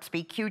shorts.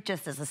 Be cute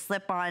just as a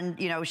slip-on,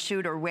 you know,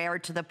 shoe to wear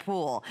to the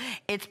pool.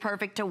 It's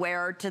perfect to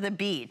wear to the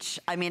beach.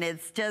 I mean,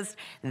 it's just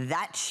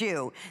that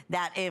shoe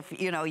that if,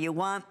 you know, you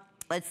want,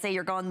 let's say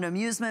you're going to an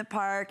amusement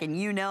park and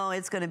you know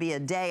it's going to be a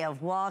day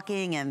of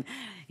walking and,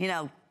 you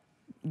know,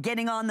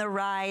 getting on the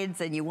rides,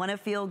 and you want to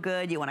feel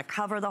good, you want to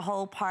cover the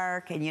whole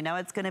park, and you know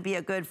it's going to be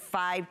a good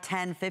 5,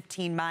 10,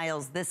 15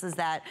 miles. This is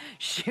that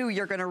shoe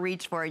you're going to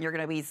reach for, and you're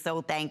going to be so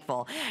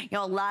thankful. You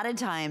know, a lot of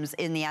times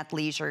in the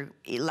athleisure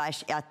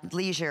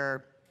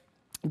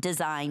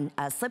design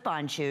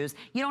slip-on shoes,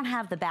 you don't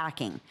have the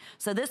backing.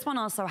 So this one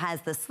also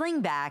has the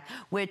sling back,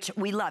 which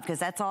we love, because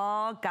that's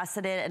all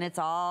gusseted and it's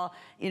all,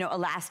 you know,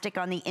 elastic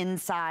on the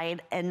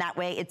inside, and that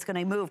way it's going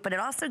to move. But it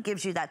also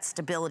gives you that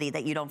stability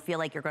that you don't feel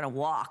like you're going to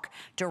walk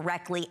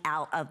directly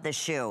out of the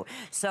shoe.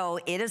 So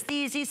it is the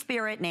Easy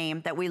Spirit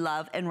name that we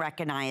love and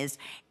recognize.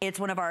 It's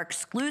one of our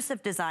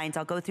exclusive designs.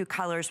 I'll go through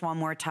colors one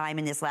more time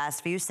in this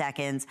last few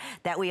seconds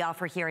that we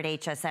offer here at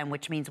HSN,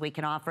 which means we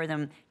can offer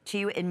them to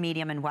you in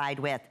medium and wide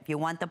width. If you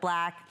want the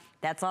black,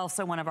 that's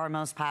also one of our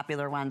most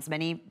popular ones.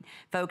 Many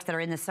folks that are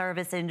in the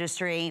service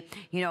industry,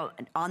 you know,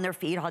 on their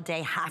feet all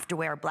day have to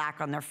wear black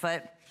on their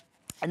foot.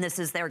 And this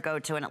is their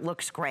go-to, and it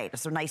looks great.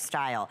 It's a nice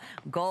style.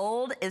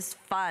 Gold is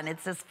fun.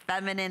 It's just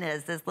feminine. It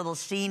has this little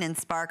sheen and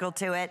sparkle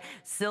to it.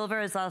 Silver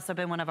has also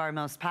been one of our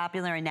most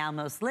popular and now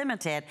most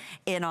limited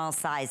in all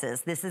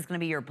sizes. This is going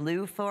to be your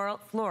blue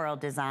floral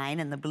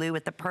design, and the blue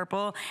with the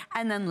purple.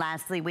 And then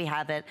lastly, we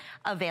have it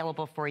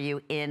available for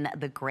you in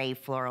the gray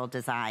floral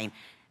design.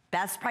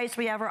 Best price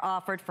we ever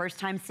offered, first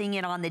time seeing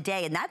it on the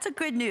day. And that's a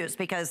good news,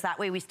 because that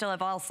way we still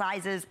have all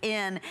sizes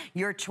in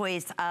your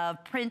choice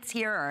of prints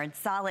here or in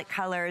solid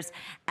colors,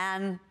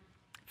 and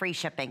free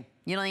shipping.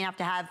 You don't even have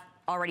to have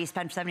already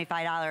spent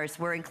 $75.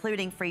 We're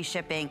including free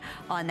shipping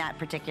on that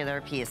particular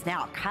piece.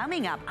 Now,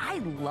 coming up, I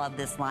love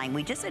this line.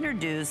 We just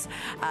introduced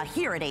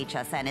here at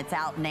HSN. It's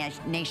out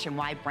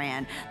nationwide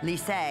brand,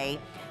 Lycée,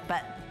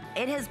 but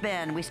it has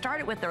been, we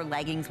started with their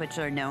leggings, which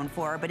they're known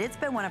for, but it's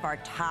been one of our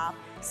top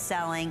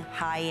selling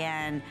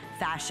high-end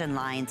fashion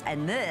lines,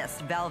 and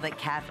this velvet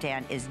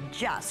caftan is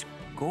just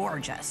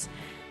gorgeous.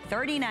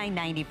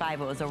 $39.95. It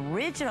was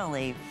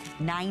originally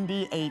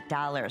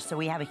 $98. So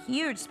we have a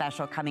huge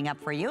special coming up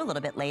for you a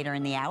little bit later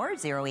in the hour,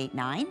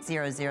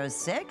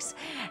 089-006.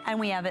 And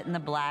we have it in the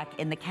black,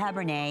 in the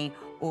Cabernet,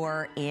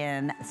 or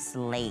in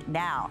slate.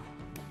 Now,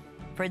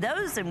 for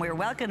those, and we're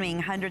welcoming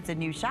hundreds of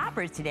new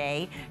shoppers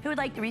today who would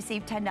like to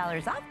receive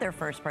 $10 off their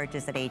first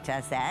purchase at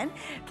HSN,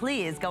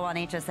 please go on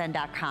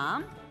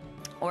hsn.com.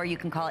 or you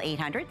can call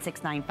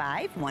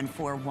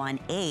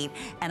 800-695-1418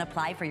 and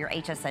apply for your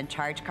HSN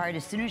charge card.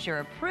 As soon as you're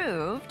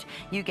approved,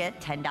 you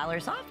get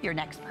 $10 off your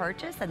next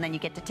purchase, and then you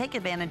get to take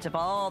advantage of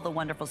all the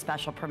wonderful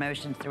special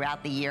promotions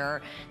throughout the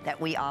year that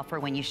we offer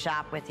when you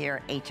shop with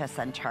your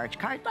HSN charge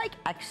card, like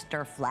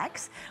Extra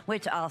Flex,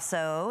 which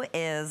also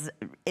is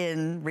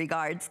in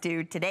regards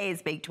to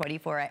today's big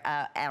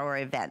 24-hour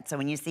event. So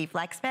when you see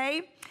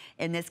FlexPay,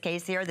 in this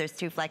case here, there's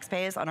 2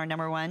 FlexPays on our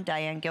 #1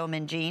 Diane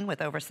Gilman jean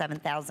with over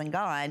 7,000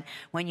 gone.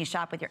 When you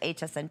shop with your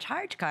HSN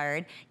charge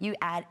card, you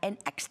add an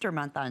extra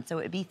month on, so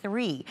it would be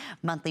 3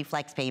 monthly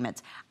flex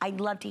payments.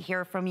 I'd love to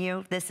hear from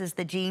you. This is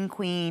the Jean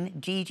Queen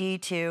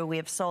GG2. We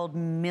have sold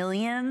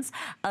millions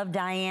of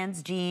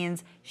Diane's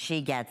jeans. She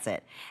gets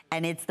it.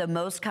 And it's the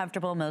most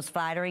comfortable, most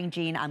flattering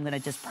jean I'm gonna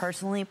just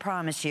personally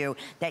promise you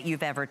that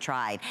you've ever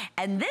tried.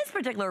 And this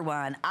particular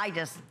one, I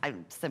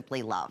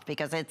simply love,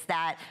 because it's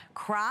that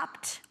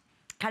cropped,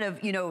 kind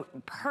of, you know,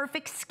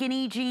 perfect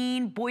skinny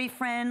jean,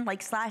 boyfriend,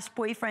 like /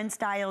 boyfriend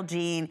style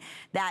jean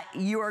that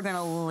you are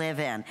gonna live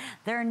in.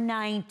 They're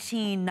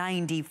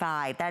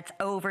 $19.95. That's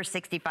over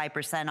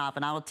 65% off.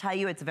 And I will tell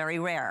you, it's very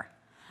rare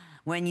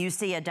when you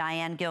see a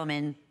Diane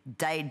Gilman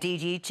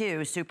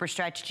DG2 super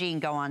stretch jean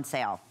go on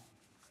sale.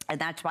 And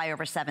that's why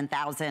over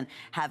 7,000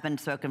 have been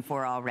spoken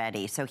for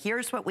already. So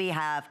here's what we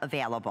have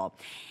available.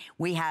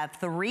 We have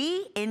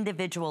 3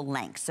 individual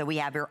lengths. So we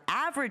have your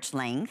average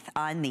length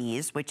on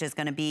these, which is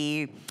gonna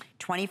be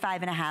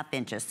 25.5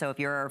 inches. So if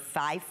you're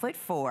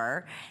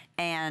 5'4"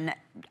 and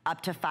up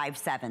to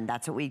 5'7",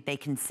 that's what they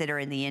consider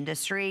in the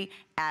industry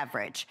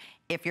average.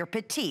 If you're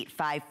petite,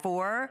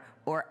 5'4"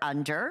 or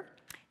under,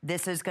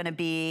 this is gonna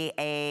be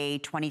a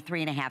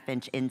 23.5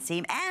 inch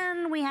inseam.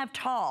 And we have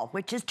tall,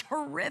 which is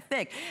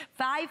terrific.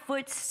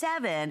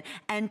 5'7"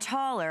 and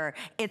taller,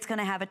 it's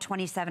gonna have a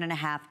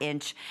 27.5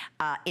 inch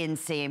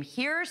inseam.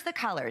 Here's the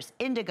colors: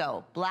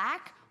 indigo,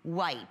 black,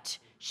 white,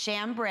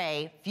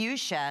 chambray,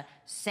 fuchsia,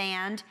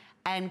 sand,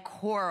 and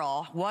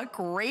coral. What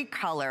great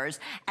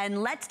colors.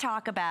 And let's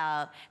talk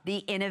about the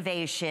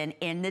innovation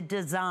in the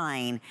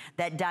design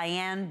that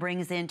Diane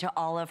brings into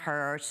all of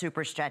her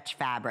super stretch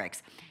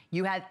fabrics.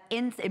 You have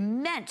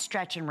immense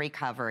stretch and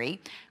recovery,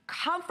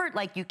 comfort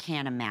like you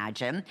can't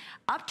imagine,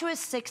 up to a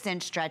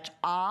 6-inch stretch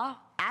at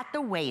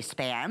the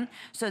waistband.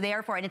 So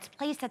therefore, and it's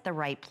placed at the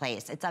right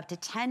place. It's up to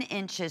 10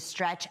 inches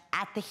stretch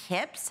at the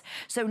hips.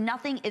 So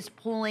nothing is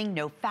pulling,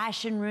 no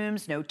fashion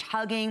rooms, no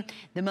tugging.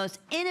 The most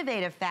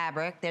innovative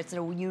fabric that's a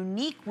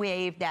unique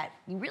wave that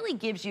really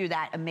gives you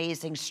that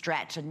amazing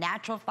stretch. A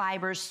natural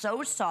fibers,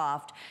 so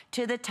soft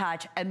to the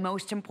touch, and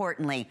most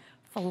importantly,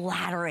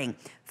 flattering,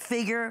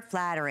 figure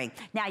flattering.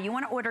 Now, you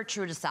wanna order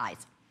true to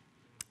size.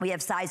 We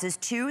have sizes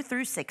 2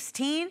 through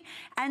 16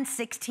 and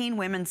 16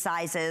 women's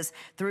sizes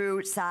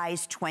through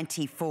size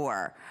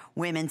 24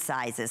 women's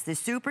sizes. The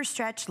Super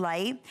Stretch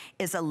Light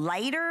is a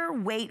lighter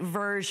weight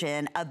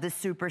version of the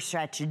Super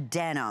Stretch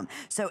Denim.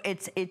 So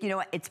it's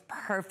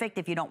perfect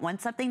if you don't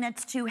want something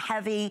that's too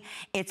heavy.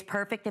 It's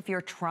perfect if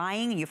you're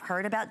trying. You've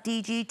heard about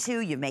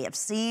DG2. You may have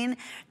seen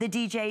the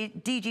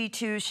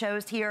DG2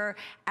 shows here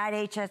at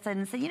HSN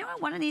and say, you know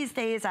what, one of these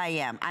days I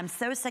am. I'm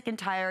so sick and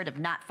tired of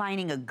not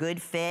finding a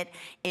good fit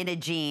in a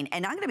jean.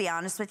 And I'm gonna be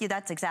honest with you,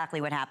 that's exactly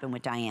what happened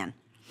with Diane.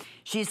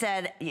 She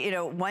said, you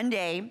know, one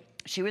day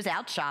she was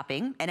out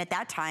shopping, and at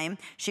that time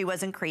she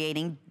wasn't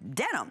creating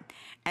denim.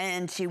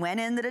 And she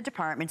went into the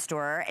department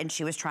store and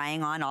she was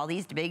trying on all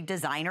these big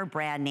designer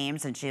brand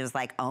names, and she was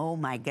like, oh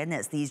my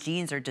goodness, these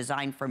jeans are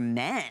designed for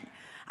men.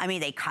 I mean,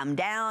 they come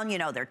down, you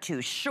know, they're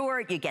too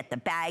short. You get the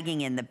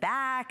bagging in the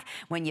back.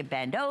 When you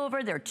bend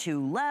over, they're too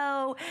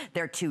low.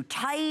 They're too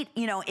tight,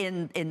 you know,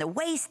 in the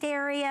waist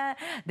area.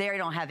 They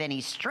don't have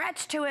any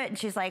stretch to it. And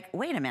she's like,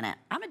 wait a minute,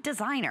 I'm a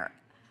designer.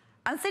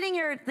 I'm sitting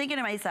here thinking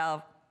to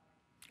myself,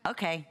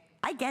 okay,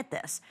 I get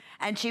this.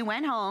 And she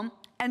went home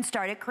and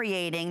started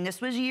creating,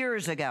 this was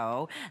years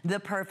ago, the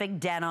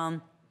perfect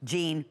denim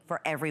jean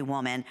for every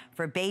woman.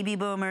 For baby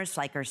boomers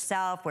like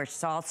herself, where it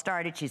all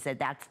started, she said,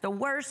 that's the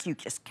worst. You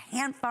just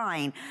can't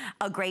find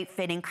a great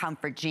fitting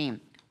comfort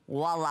jean.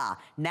 Voila.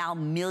 Now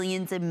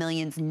millions and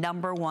millions,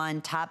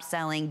 #1 top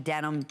selling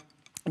denim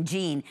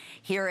jean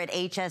here at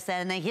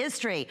HSN. The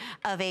history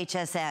of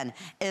HSN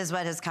is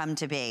what has come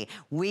to be.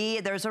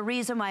 There's a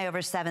reason why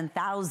over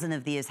 7,000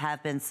 of these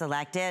have been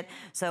selected.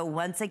 So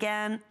once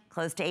again,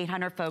 close to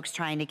 800 folks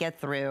trying to get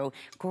through.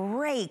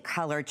 Great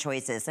color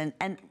choices. And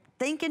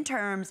think in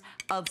terms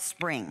of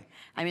spring.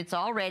 I mean, it's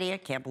already, I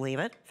can't believe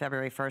it,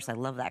 February 1st, I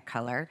love that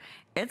color.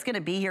 It's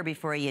gonna be here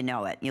before you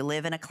know it. You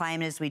live in a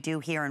climate as we do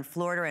here in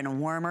Florida, in a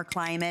warmer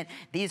climate.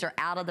 These are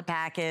out of the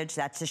package.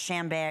 That's the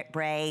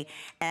chambray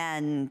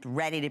and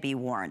ready to be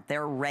worn.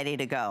 They're ready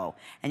to go.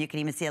 And you can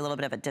even see a little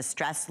bit of a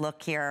distressed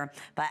look here.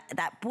 But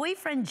that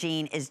boyfriend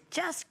jean is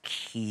just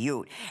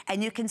cute.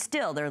 And you can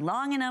still, they're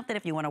long enough that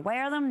if you wanna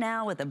wear them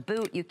now with a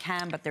boot, you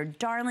can, but they're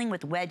darling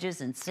with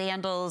wedges and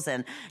sandals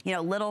and, you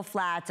know, little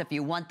flats. If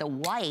you want the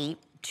white,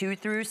 2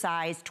 through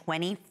size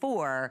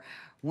 24,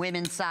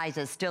 women's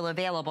sizes still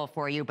available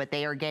for you, but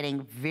they are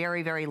getting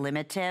very, very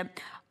limited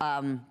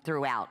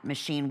throughout.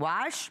 Machine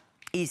wash,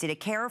 easy to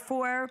care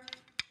for,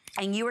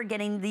 and you are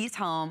getting these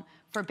home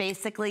for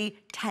basically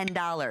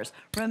 $10.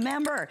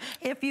 Remember,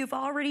 if you've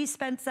already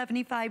spent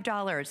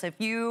 $75, if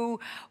you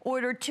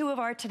ordered 2 of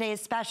our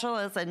today's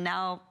specials, and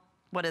now,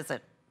 what is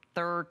it?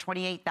 They're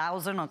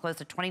 28,000 or close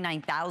to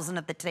 29,000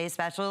 of the today's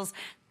specials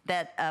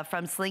that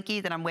from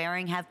Slinky that I'm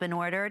wearing have been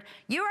ordered.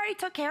 You already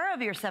took care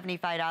of your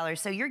 $75,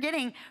 so you're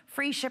getting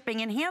free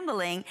shipping and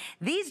handling.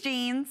 These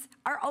jeans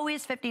are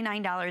always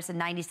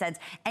 $59.90.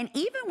 And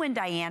even when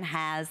Diane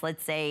has,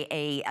 let's say,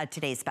 a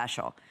today's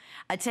special,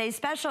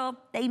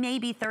 they may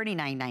be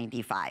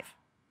 $39.95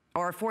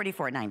 or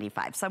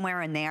 $44.95,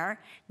 somewhere in there.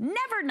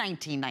 Never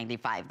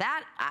 $19.95.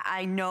 That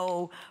I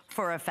know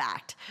for a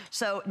fact.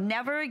 So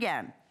never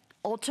again.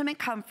 Ultimate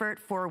comfort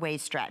 4-way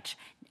stretch.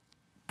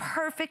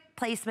 Perfect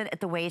placement at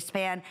the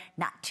waistband,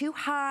 not too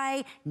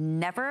high,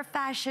 never a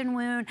fashion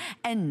wound,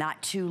 and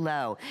not too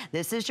low.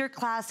 This is your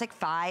classic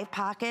 5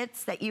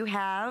 pockets that you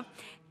have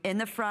in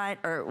the front,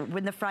 or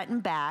in the front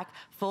and back,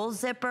 full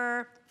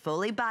zipper,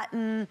 fully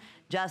buttoned,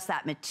 just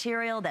that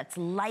material that's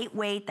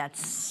lightweight,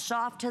 that's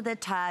soft to the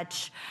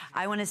touch.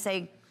 I wanna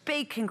say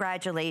big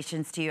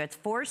congratulations to you. It's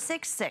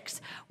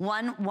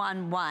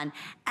 466111,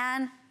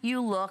 and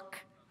you look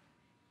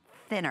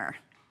thinner,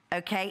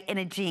 okay, in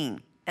a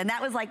jean. And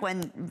that was like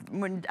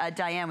when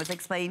Diane was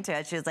explaining to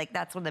us, she was like,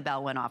 that's when the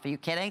bell went off. Are you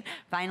kidding?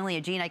 Finally,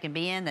 a jean I can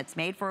be in that's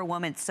made for a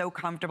woman. It's so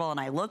comfortable, and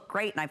I look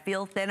great, and I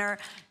feel thinner.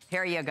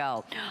 Here you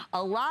go.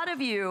 A lot of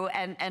you,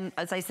 and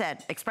as I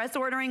said, express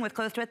ordering with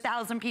close to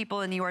 1,000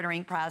 people in the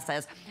ordering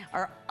process,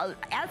 are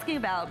asking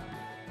about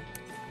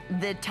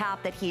the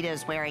top that Hita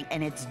is wearing,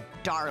 and it's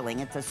darling.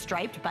 It's a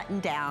striped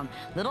button-down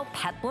little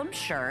peplum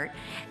shirt.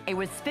 It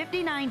was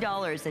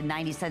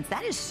 $59.90.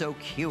 That is so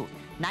cute.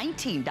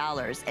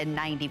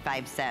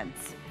 $19.95.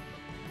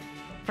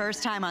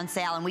 First time on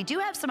sale, and we do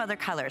have some other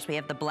colors. We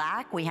have the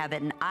black, we have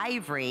it in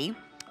ivory,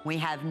 we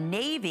have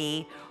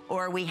navy,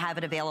 or we have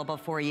it available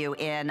for you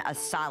in a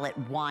solid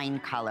wine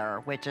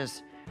color, which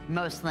is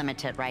most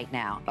limited right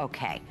now.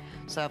 Okay,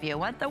 so if you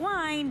want the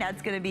wine,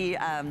 that's gonna be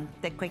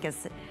the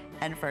quickest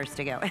and first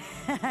to go.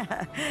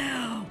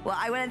 Well,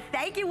 I want to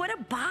thank you. What a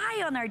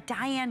buy on our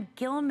Diane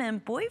Gilman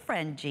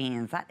boyfriend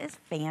jeans. That is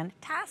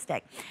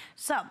fantastic.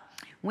 So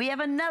we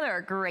have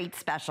another great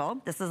special.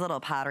 This is a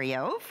little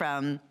Patrio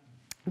from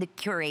the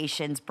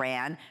Curations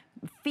brand.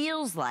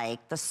 Feels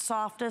like the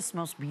softest,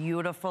 most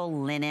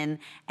beautiful linen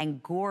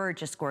and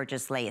gorgeous,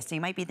 gorgeous lace. So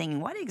you might be thinking,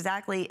 what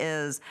exactly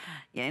is,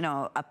 you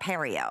know, a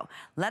Perio?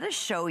 Let us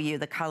show you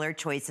the color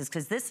choices,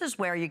 because this is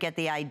where you get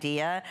the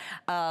idea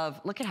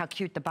of, look at how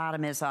cute the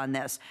bottom is on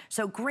this.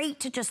 So great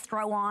to just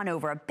throw on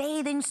over a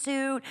bathing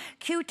suit,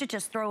 cute to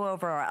just throw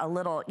over a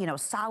little, you know,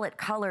 solid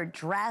colored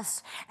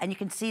dress. And you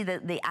can see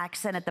the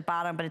accent at the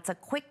bottom, but it's a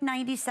quick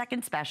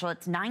 90-second special.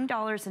 It's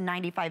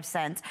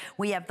 $9.95.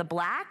 We have the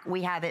black,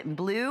 we have it in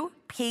blue,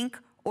 pink,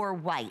 or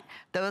white.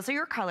 Those are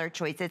your color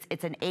choices.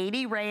 It's an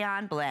 80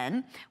 rayon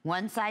blend.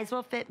 One size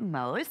will fit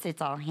most.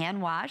 It's all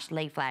hand washed,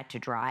 lay flat to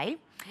dry.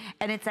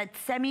 And it's that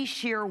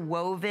semi-sheer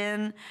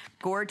woven,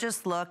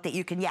 gorgeous look that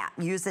you can,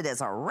 use it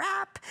as a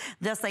wrap,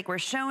 just like we're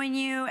showing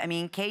you. I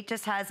mean, Kate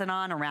just has it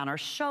on around her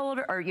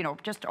shoulder, or, you know,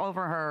 just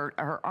over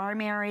her arm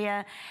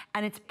area.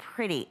 And it's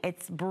pretty,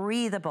 it's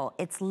breathable,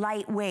 it's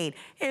lightweight.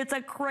 It's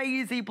a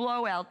crazy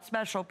blowout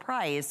special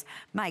price,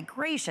 my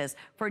gracious,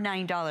 for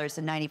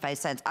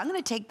 $9.95. I'm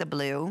gonna take the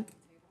blue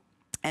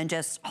and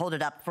just hold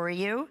it up for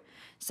you.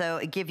 So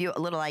it give you a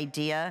little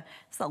idea.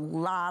 It's a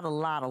lot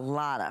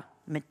of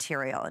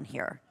material in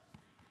here.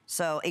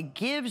 So it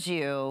gives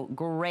you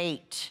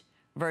great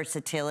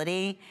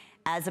versatility.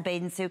 As a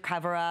bathing suit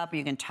cover up,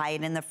 you can tie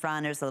it in the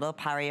front. There's a little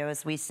Perio,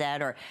 as we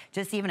said, or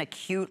just even a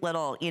cute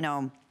little, you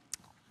know,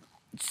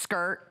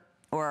 skirt,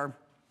 or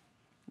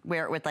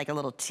wear it with like a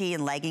little tee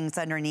and leggings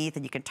underneath,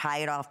 and you can tie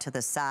it off to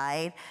the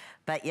side.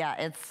 But yeah,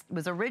 it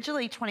was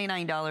originally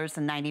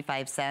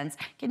 $29.95.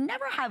 You can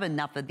never have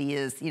enough of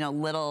these, you know,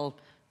 little,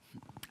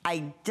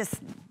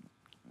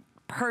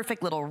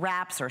 perfect little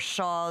wraps or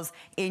shawls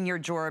in your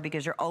drawer,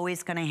 because you're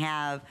always gonna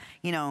have,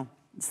 you know,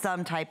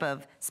 some type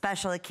of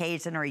special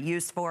occasion or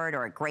use for it,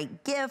 or a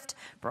great gift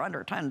for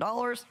under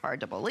 $10, hard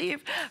to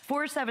believe.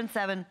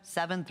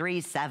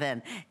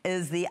 477737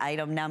 is the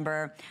item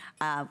number.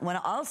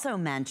 Wanna also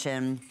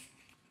mention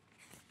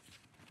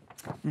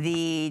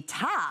the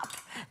top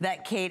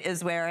that Kate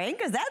is wearing,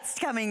 because that's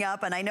coming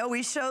up, and I know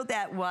we showed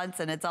that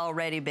once and it's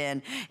already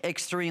been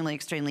extremely,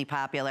 extremely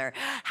popular.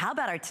 How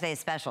about our today's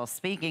special?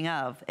 Speaking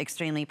of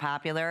extremely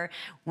popular,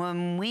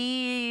 when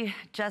we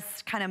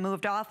just kind of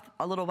moved off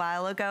a little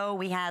while ago,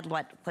 we had,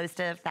 what, close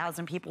to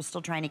 1,000 people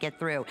still trying to get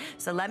through.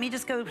 So let me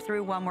just go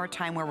through one more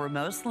time where we're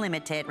most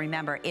limited.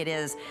 Remember, it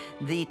is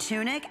the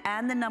tunic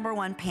and the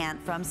 #1 pant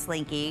from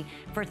Slinky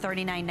for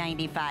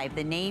 $39.95.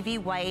 The navy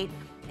white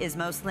is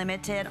most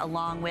limited,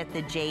 along with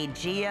the Jade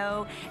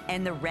Geo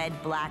and the red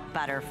black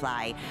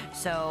butterfly.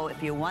 So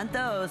if you want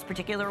those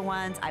particular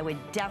ones, I would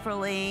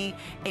definitely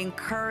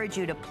encourage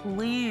you to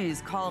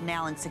please call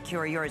now and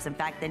secure yours. In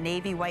fact, the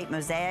navy white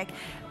mosaic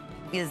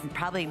is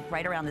probably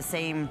right around the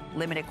same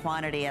limited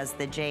quantity as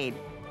the Jade.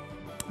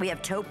 We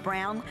have taupe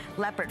brown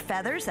leopard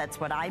feathers. That's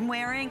what I'm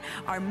wearing.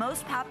 Our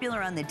most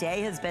popular on the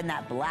day has been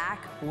that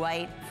black,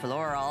 white,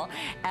 floral.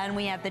 And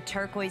we have the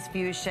turquoise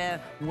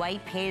fuchsia,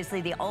 white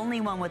paisley, the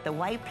only one with the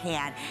white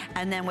pant.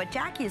 And then what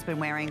Jackie has been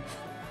wearing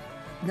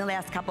the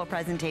last couple of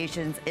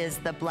presentations is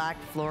the black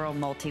floral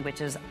multi, which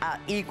is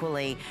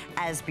equally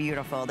as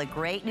beautiful. The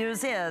great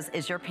news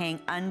is you're paying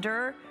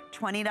under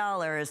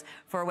 $20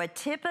 for what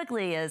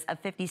typically is a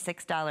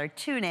 $56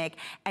 tunic,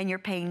 and you're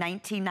paying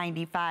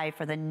 $19.95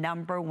 for the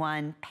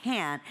 #1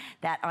 pant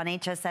that on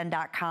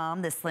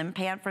hsn.com, the slim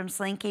pant from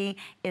Slinky,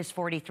 is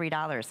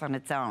 $43 on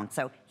its own.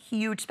 So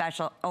huge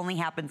special, only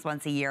happens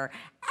once a year,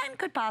 and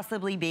could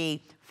possibly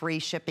be free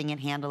shipping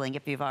and handling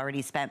if you've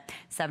already spent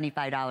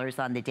 $75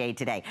 on the day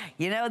today.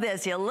 You know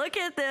this, you look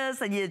at this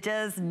and you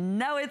just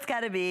know it's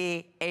gotta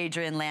be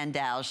Adrienne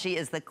Landau. She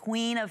is the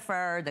queen of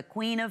fur, the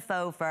queen of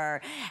faux fur,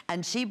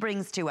 and she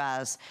brings to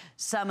us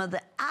some of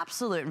the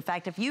absolute, in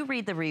fact, if you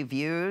read the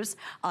reviews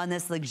on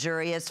this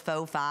luxurious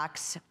faux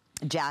fox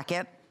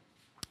jacket,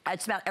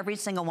 it's about every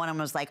single one of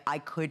them was like, I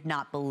could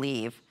not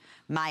believe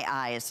my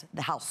eyes,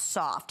 how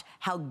soft,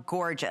 how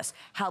gorgeous,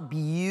 how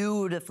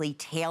beautifully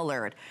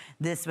tailored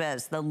this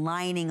was. The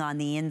lining on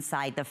the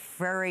inside, the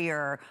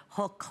furrier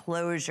hook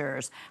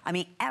closures. I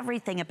mean,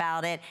 everything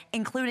about it,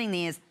 including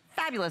these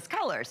fabulous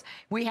colors.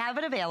 We have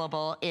it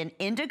available in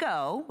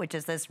indigo, which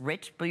is this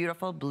rich,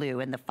 beautiful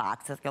blue, and the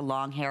fox, it's like a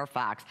long hair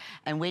fox.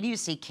 And where do you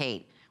see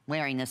Kate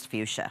wearing this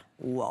fuchsia?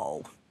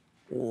 Whoa,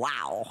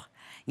 wow.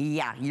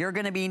 Yeah, you're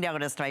gonna be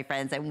noticed, my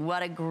friends, and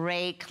what a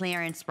great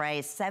clearance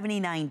price,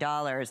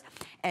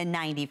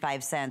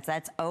 $79.95.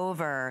 That's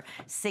over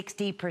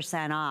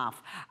 60%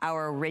 off.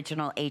 Our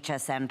original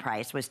HSN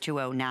price was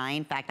 $209.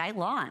 In fact, I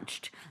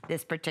launched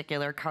this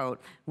particular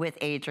coat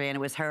with Adrienne. It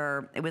was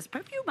a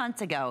few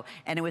months ago,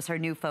 and it was her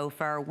new faux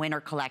fur winter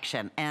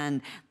collection.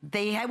 And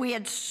we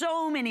had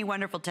so many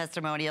wonderful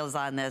testimonials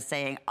on this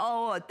saying,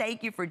 oh,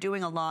 thank you for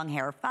doing a long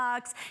hair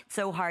fox. It's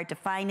so hard to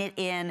find it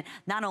in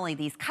not only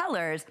these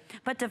colors,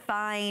 but to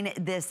find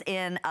this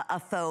in a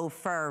faux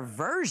fur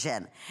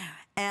version.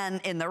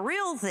 And in the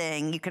real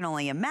thing, you can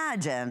only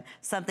imagine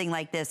something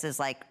like this is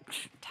like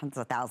tens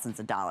of thousands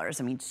of dollars.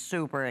 I mean,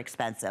 super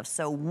expensive.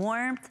 So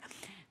warmth,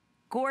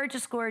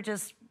 gorgeous,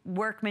 gorgeous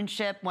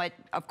workmanship. What,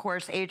 of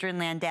course, Adrienne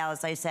Landau,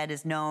 as I said,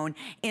 is known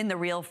in the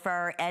real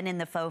fur and in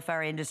the faux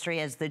fur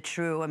industry as the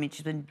true. I mean,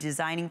 she's been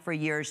designing for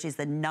years. She's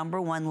the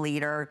 #1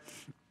 leader.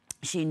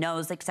 She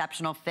knows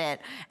exceptional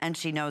fit, and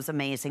she knows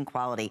amazing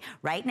quality.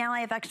 Right now, I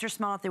have extra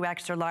small through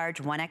extra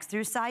large, 1X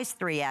through size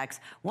 3X.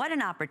 What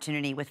an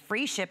opportunity with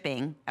free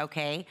shipping,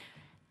 okay?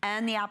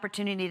 And the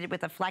opportunity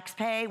with a flex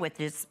pay, which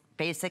is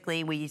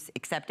basically we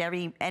accept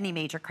any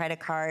major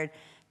credit card,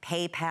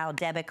 PayPal,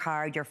 debit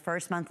card. Your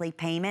first monthly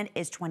payment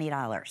is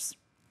 $20,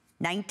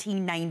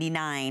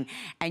 $19.99,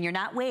 and you're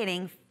not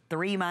waiting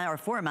 3 months or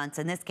 4 months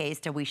in this case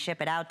till we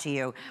ship it out to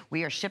you.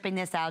 We are shipping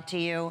this out to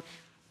you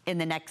in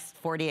the next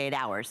 48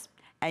 hours.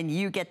 And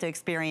you get to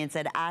experience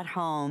it at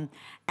home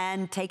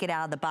and take it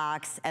out of the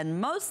box.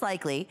 And most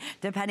likely,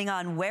 depending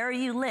on where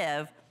you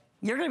live,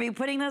 you're gonna be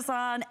putting this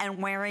on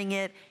and wearing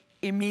it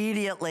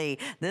immediately.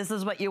 This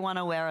is what you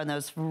wanna wear on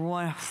those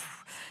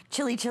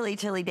chilly, chilly,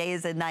 chilly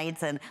days and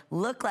nights and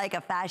look like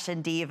a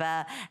fashion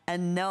diva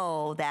and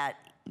know that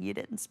you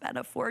didn't spend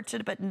a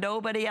fortune, but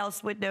nobody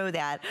else would know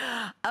that.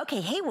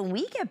 Okay, hey, when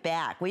we get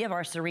back, we have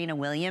our Serena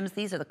Williams.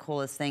 These are the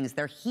coolest things.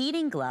 They're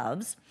heating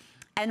gloves.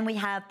 And we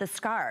have the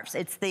scarves.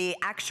 It's the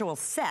actual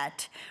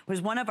set. It was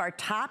one of our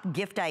top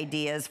gift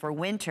ideas for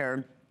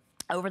winter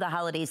over the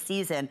holiday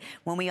season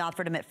when we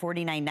offered them at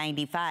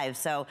 $49.95.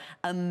 So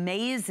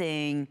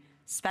amazing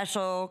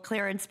special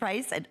clearance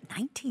price at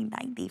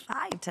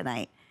 $19.95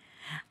 tonight.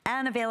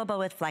 And available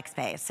with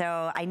FlexPay.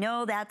 So I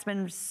know that's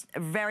been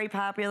very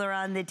popular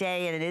on the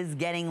day, and it is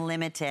getting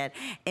limited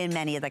in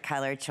many of the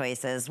color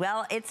choices.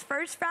 Well, it's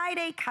First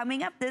Friday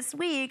coming up this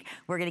week.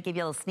 We're gonna give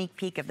you a little sneak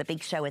peek of the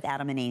big show with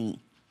Adam and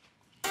Amy.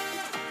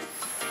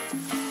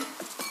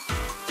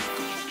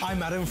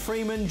 I'm Adam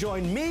Freeman.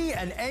 Join me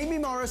and Amy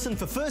Morrison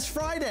for First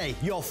Friday,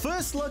 your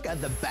first look at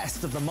the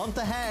best of the month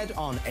ahead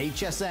on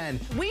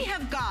HSN. We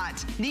have got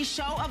the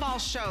show of all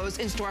shows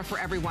in store for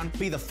everyone.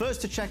 Be the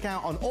first to check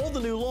out on all the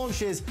new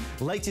launches,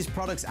 latest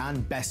products,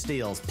 and best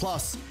deals.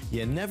 Plus,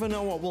 you never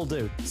know what we'll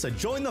do. So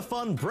join the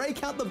fun,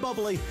 break out the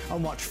bubbly,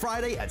 and watch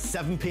Friday at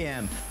 7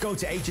 p.m. Go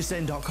to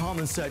hsn.com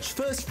and search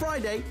First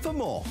Friday for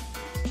more.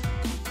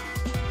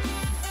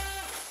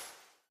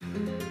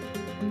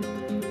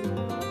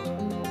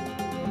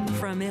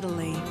 From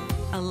Italy,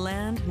 a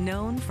land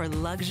known for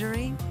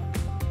luxury,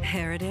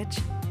 heritage,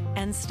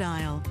 and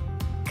style,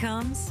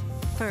 comes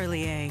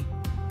Perlier.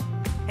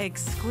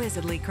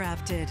 Exquisitely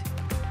crafted,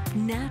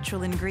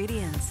 natural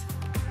ingredients,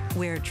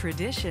 where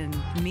tradition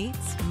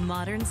meets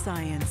modern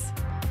science.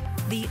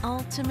 The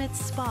ultimate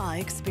spa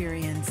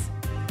experience.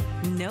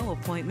 No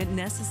appointment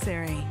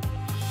necessary.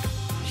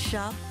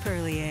 Shop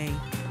Perlier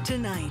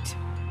tonight.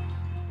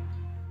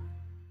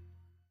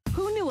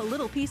 Who knew a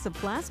little piece of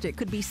plastic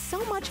could be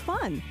so much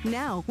fun.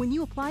 Now, when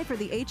you apply for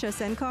the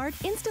HSN card,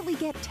 instantly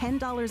get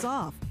 $10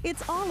 off.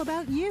 It's all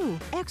about you.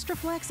 Extra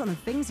flex on the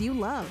things you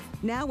love.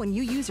 Now, when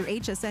you use your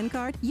HSN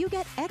card, you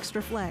get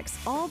extra flex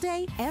all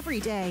day, every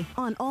day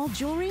on all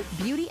jewelry,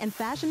 beauty, and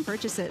fashion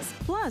purchases.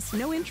 Plus,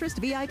 no interest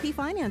VIP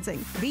financing,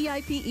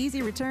 VIP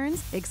easy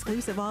returns,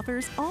 exclusive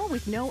offers, all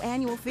with no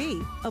annual fee.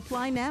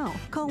 Apply now.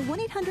 Call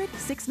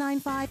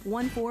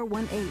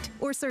 1-800-695-1418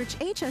 or search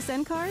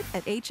HSN card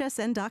at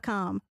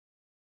hsn.com.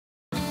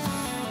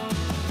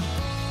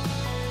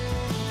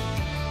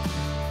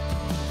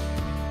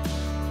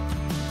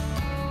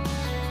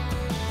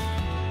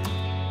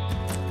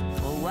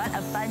 What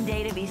a fun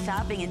day to be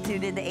shopping and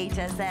tuned into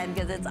HSN,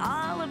 because it's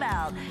all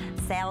about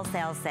sale,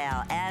 sale,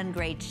 sale, and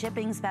great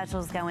shipping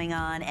specials going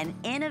on, and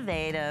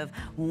innovative,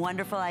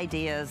 wonderful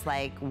ideas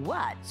like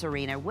what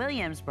Serena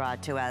Williams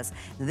brought to us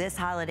this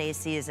holiday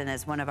season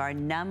as one of our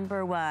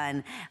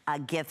 #1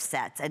 gift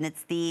sets. And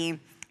it's the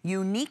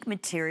unique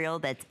material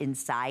that's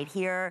inside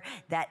here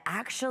that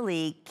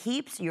actually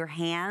keeps your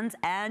hands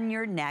and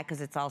your neck,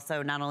 because it's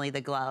also not only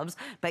the gloves,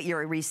 but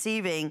you're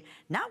receiving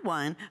not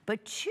one,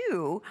 but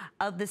 2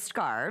 of the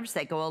scarves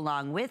that go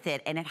along with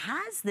it. And it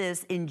has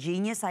this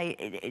ingenious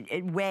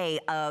way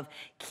of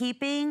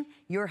keeping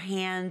your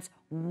hands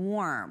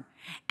warm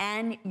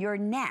and your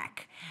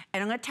neck.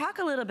 And I'm going to talk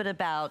a little bit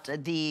about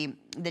the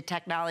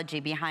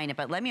technology behind it,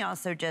 but let me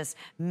also just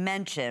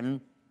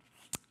mention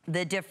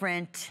the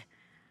different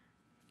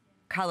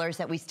colors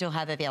that we still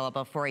have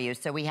available for you.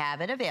 So we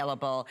have it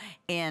available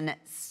in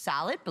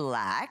solid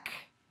black,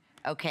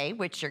 okay,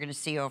 which you're gonna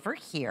see over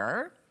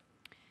here,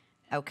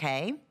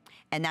 okay?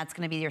 And that's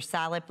gonna be your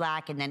solid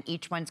black, and then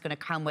each one's gonna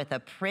come with a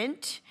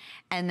print,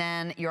 and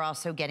then you're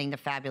also getting the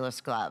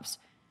fabulous gloves.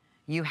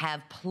 You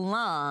have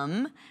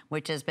plum,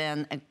 which has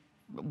been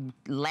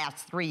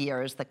last 3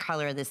 years, the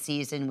color of the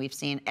season. We've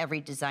seen every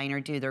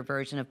designer do their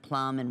version of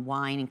plum and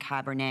wine and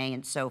Cabernet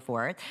and so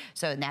forth.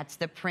 So that's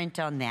the print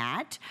on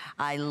that.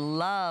 I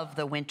love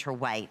the winter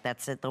white.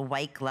 That's it, the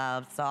white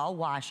glove. It's all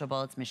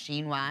washable. It's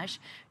machine wash,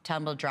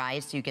 tumble dry,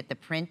 so you get the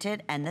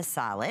printed and the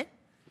solid.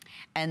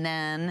 And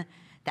then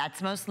that's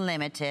most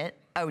limited.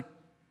 Oh,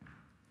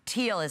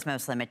 teal is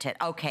most limited.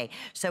 Okay,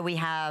 so we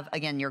have,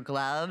 again, your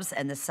gloves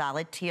and the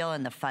solid teal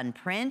and the fun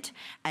print.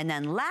 And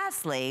then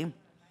lastly,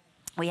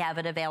 we have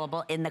it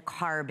available in the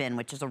carbon,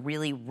 which is a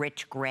really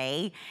rich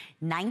gray.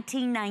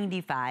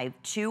 $19.95,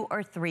 2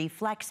 or 3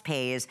 flex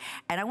pays.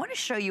 And I want to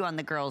show you on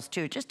the girls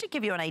too, just to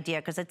give you an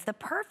idea, because it's the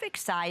perfect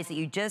size that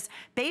you just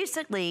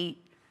basically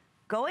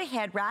go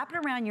ahead, wrap it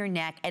around your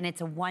neck, and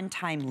it's a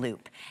one-time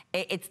loop.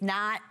 It's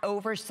not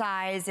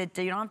oversized.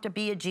 You don't have to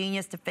be a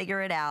genius to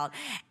figure it out.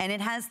 And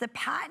it has the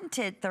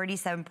patented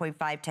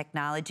 37.5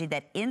 technology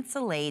that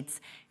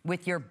insulates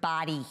with your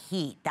body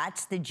heat.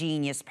 That's the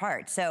genius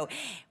part. So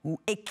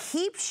it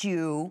keeps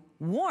you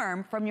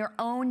warm from your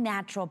own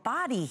natural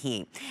body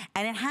heat.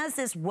 And it has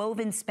this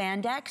woven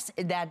spandex,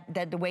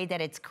 that the way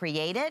that it's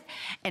created,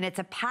 and it's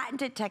a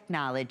patented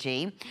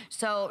technology.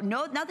 So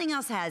nothing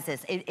else has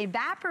this. It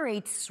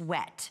evaporates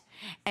sweat,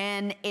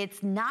 and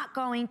it's not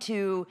going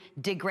to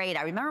degrade.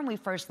 I remember when we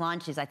first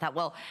launched these, I thought,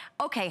 well,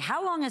 okay,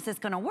 how long is this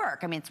gonna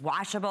work? I mean, it's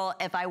washable.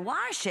 If I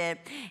wash it,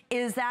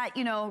 is that,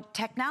 you know,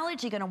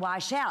 technology gonna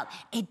wash out?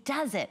 It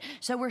doesn't.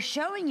 So we're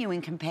showing you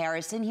in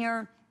comparison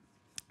here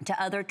to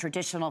other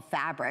traditional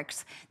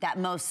fabrics that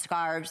most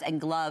scarves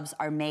and gloves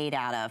are made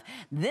out of.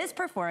 This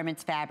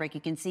performance fabric,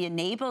 you can see,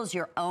 enables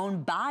your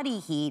own body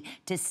heat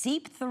to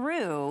seep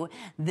through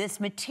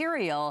this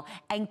material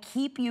and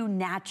keep you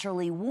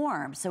naturally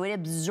warm. So it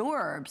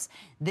absorbs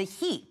the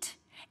heat.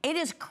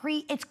 It's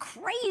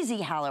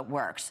crazy how it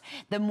works.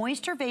 The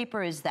moisture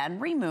vapor is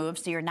then removed,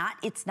 so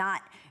it's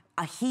not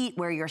a heat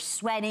where you're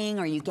sweating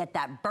or you get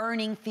that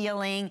burning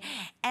feeling.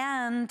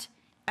 And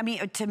I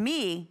mean, to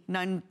me,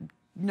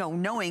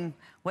 knowing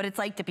what it's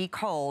like to be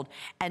cold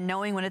and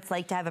knowing what it's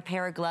like to have a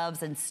pair of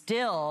gloves and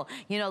still,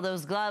 you know,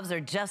 those gloves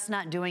are just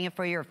not doing it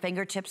for you. Your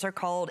fingertips are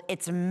cold.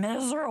 It's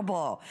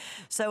miserable.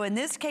 So in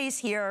this case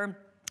here,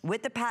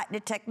 with the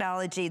patented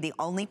technology, the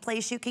only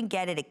place you can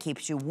get it, it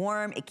keeps you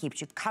warm, it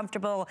keeps you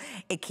comfortable,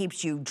 it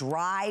keeps you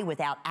dry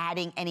without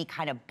adding any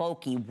kind of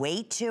bulky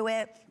weight to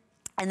it.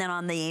 And then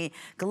on the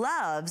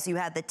gloves, you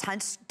have the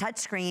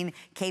touchscreen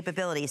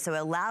capability. So it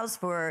allows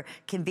for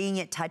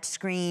convenient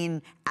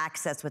touchscreen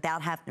access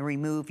without having to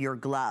remove your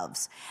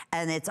gloves.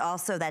 And it's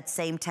also that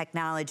same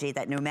technology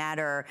that no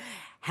matter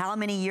how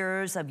many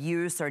years of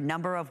use or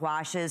number of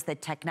washes, the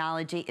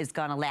technology is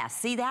gonna last.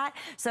 See that?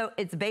 So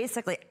it's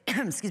basically,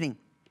 excuse me,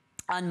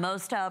 on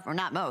most of, or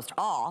not most,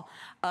 all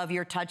of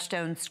your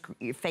touchstone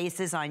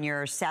faces on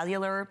your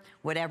cellular,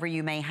 whatever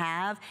you may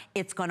have,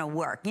 it's gonna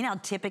work. You know,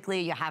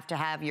 typically you have to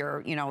have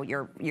your, you know,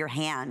 your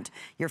hand,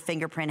 your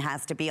fingerprint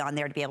has to be on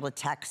there to be able to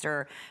text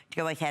or to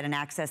go ahead and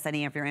access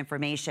any of your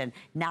information,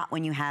 not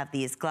when you have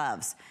these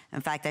gloves.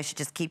 In fact, I should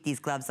just keep these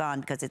gloves on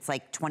because it's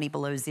like 20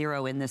 below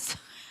zero in this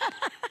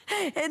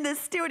in this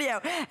studio,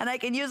 and I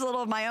can use a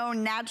little of my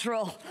own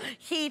natural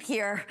heat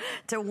here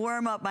to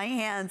warm up my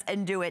hands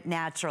and do it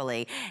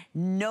naturally.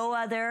 No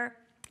other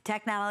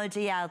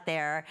technology out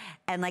there.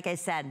 And like I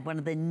said, one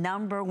of the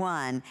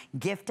 #1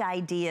 gift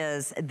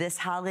ideas this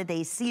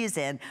holiday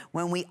season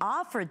when we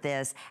offered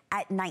this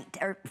at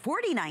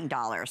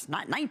 $49,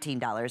 not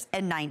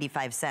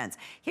 $19.95.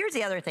 Here's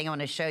the other thing I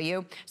want to show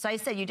you. So I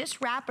said you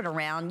just wrap it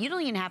around. You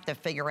don't even have to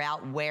figure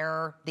out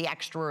where the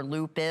extra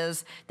loop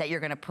is that you're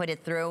going to put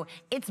it through.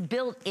 It's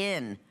built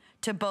in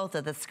to both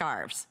of the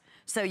scarves.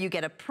 So you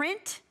get a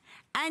print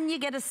and you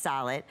get a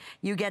solid.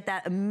 You get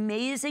that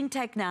amazing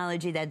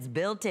technology that's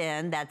built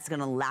in, that's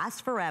gonna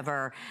last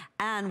forever,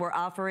 and we're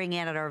offering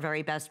it at our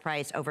very best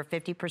price, over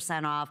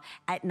 50% off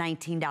at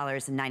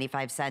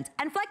 $19.95,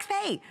 and flex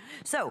pay.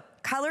 So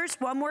colors,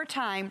 one more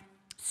time,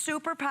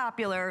 super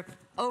popular,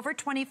 over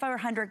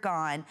 2,400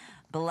 gone.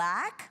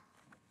 Black,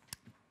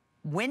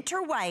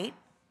 winter white,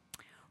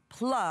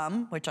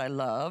 plum, which I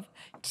love,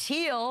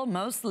 teal,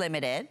 most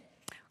limited,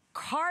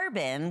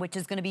 carbon, which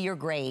is gonna be your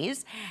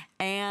grays,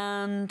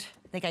 and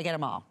I think I get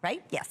them all,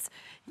 right? Yes.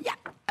 Yeah.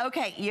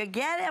 Okay, you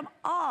get them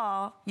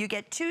all. You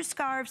get 2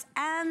 scarves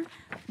and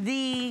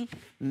the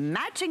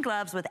matching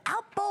gloves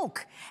without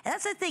bulk. And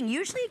that's the thing.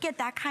 Usually you get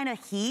that kind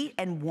of heat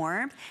and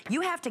warmth.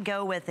 You have to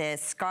go with a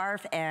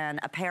scarf and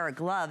a pair of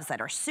gloves that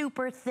are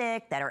super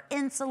thick, that are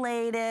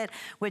insulated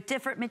with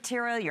different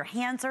material. Your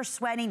hands are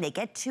sweating. They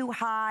get too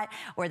hot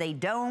or they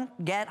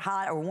don't get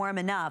hot or warm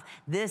enough.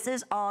 This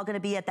is all going to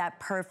be at that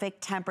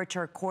perfect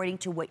temperature according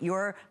to what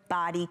your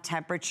body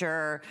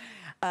temperature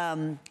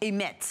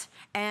emits.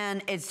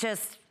 And it's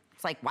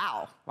like,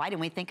 wow, why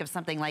didn't we think of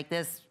something like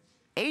this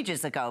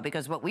ages ago?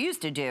 Because what we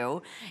used to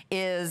do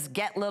is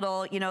get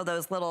little, you know,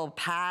 those little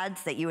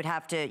pads that you would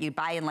have to, you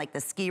buy in like the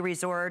ski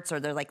resorts, or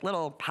they're like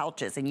little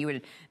pouches, and you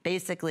would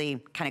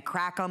basically kind of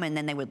crack them and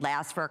then they would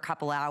last for a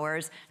couple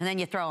hours and then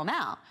you throw them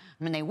out.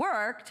 I mean, they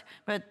worked,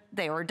 but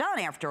they were done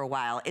after a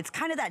while. It's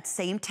kind of that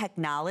same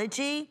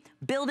technology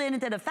built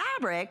into the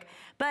fabric,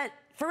 but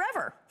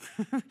forever.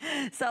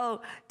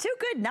 So too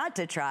good not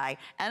to try.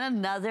 And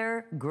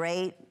another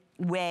great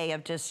way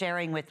of just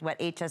sharing with what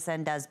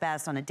HSN does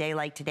best on a day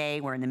like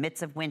today. We're in the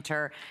midst of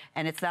winter,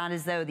 and it's not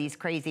as though these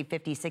crazy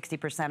 50,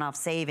 60% off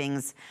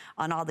savings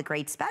on all the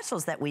great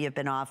specials that we have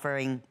been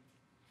offering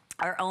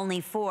are only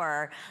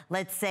for,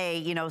 let's say,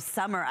 you know,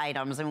 summer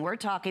items. And we're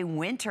talking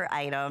winter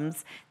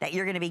items that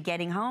you're gonna be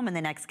getting home in the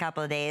next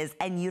couple of days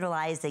and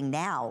utilizing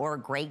now, or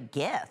great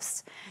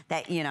gifts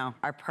that, you know,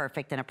 are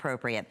perfect and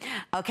appropriate.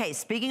 Okay,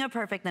 speaking of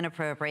perfect and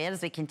appropriate,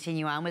 as we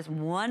continue on with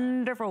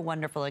wonderful,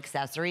 wonderful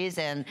accessories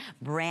and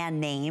brand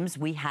names,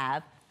 we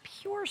have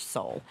Pure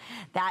Soul.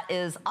 That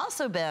has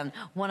also been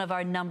one of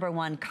our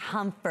 #1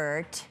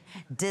 comfort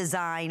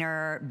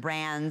designer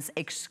brands,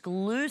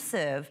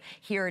 exclusive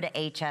here to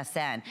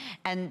HSN.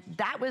 And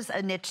that was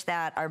a niche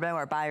that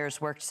our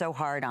buyers worked so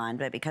hard on,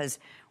 but because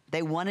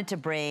they wanted to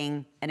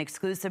bring an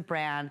exclusive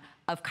brand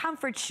of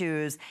comfort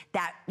shoes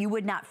that you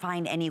would not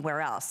find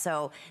anywhere else.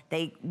 So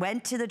they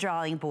went to the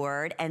drawing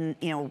board and,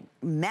 you know,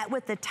 met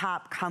with the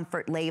top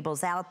comfort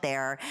labels out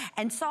there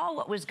and saw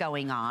what was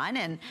going on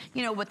and,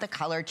 you know, what the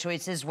color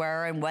choices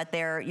were and what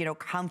their, you know,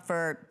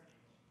 comfort,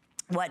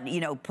 what, you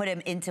know, put them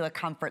into a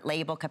comfort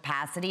label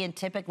capacity. And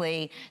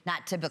typically,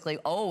 not typically,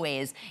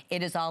 always,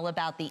 it is all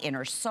about the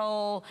inner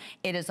sole.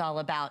 It is all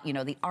about, you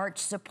know, the arch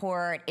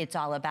support. It's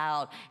all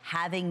about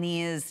having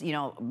these, you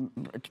know,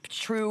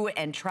 true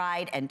and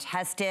tried and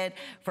tested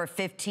for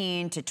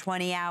 15 to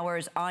 20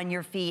 hours on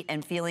your feet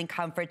and feeling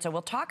comfort. So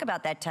we'll talk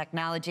about that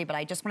technology, but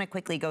I just want to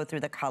quickly go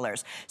through the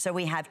colors. So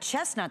we have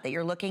chestnut that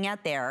you're looking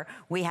at there.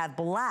 We have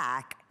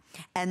black.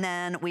 And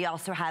then we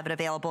also have it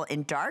available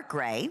in dark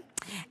gray.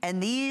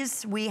 And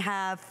these we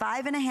have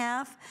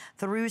 5.5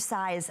 through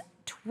size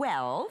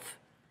 12.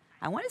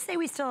 I want to say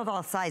we still have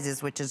all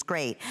sizes, which is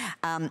great.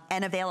 And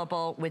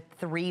available with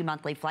 3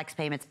 monthly flex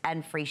payments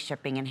and free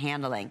shipping and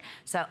handling.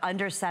 So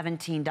under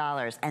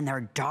 $17, and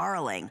they're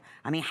darling.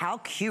 I mean, how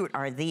cute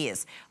are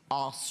these?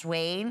 All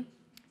suede,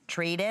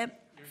 treated,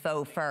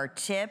 faux fur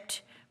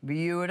tipped,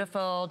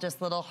 beautiful,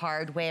 just little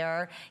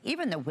hardware.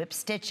 Even the whip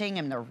stitching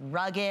and the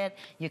rugged,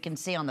 you can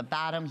see on the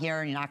bottom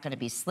here, you're not gonna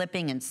be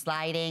slipping and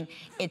sliding.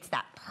 It's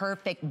that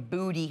perfect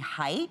booty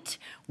height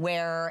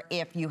where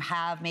if you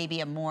have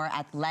maybe a more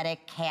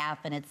athletic calf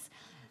and it's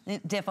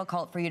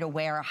difficult for you to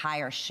wear a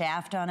higher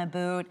shaft on a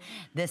boot,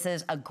 this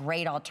is a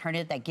great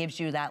alternative that gives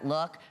you that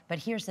look. But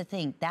here's the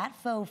thing, that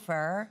faux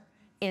fur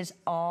is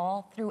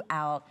all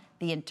throughout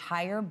the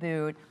entire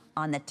boot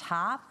on the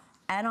top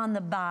and on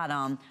the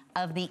bottom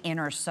of the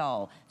inner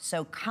sole.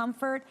 So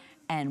comfort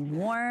and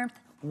warmth,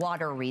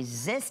 water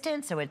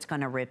resistant, so it's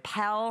gonna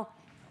repel,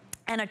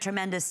 and a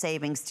tremendous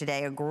savings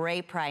today, a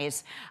great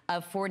price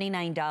of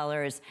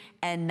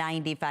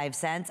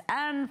 $49.95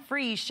 and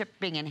free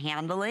shipping and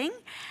handling.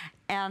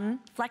 And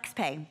flex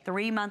pay,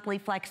 3 monthly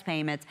flex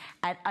payments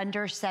at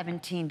under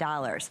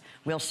 $17.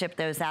 We'll ship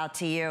those out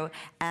to you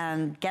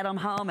and get them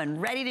home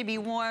and ready to be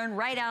worn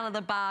right out of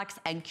the box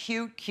and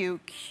cute,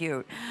 cute,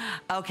 cute.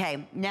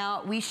 Okay,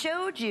 now we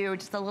showed you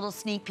just a little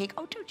sneak peek.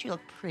 Oh, don't you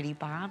look pretty,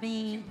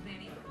 Bobby?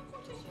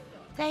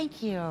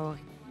 Thank you.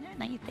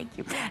 nice. Thank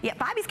you. Yeah,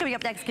 Bobby's coming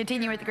up next,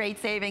 continuing with the great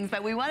savings,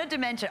 but we wanted to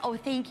mention, oh,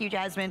 thank you,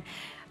 Jasmine.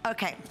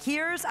 Okay,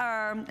 here's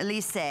our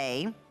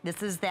lissé.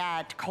 This is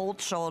that cold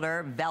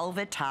shoulder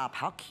velvet top.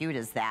 How cute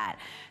is that?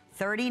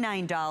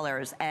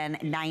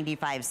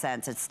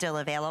 $39.95. It's still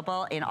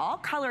available in all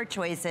color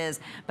choices,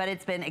 but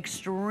it's been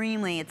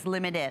it's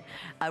limited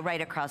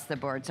right across the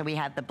board. So we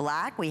have the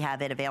black, we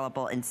have it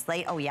available in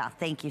slate. Oh yeah,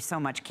 thank you so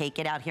much, Kate.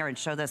 Get out here and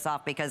show this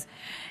off because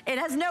it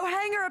has no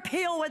hanger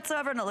appeal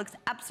whatsoever and it looks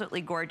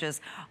absolutely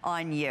gorgeous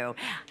on you.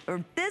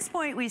 At this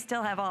point, we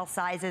still have all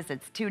sizes.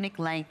 It's tunic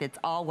length, it's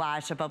all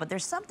washable, but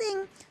there's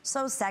something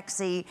so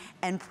sexy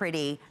and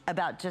pretty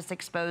about just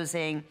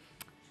exposing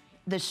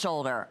the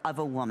shoulder of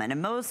a woman.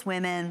 And most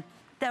women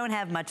don't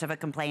have much of a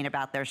complaint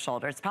about their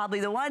shoulder. It's probably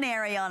the one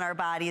area on our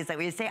bodies that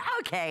we say,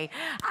 okay,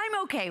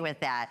 I'm okay with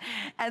that.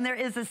 And there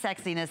is a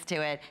sexiness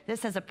to it.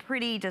 This has a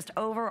pretty, just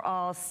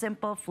overall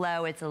simple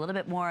flow. It's a little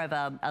bit more of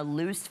a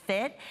loose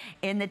fit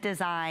in the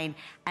design.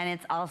 And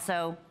it's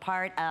also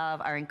part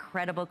of our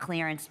incredible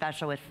clearance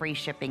special with free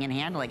shipping and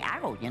handling.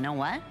 Oh, you know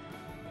what?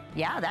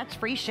 Yeah, that's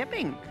free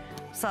shipping.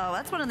 So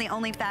that's one of the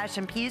only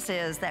fashion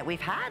pieces that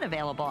we've had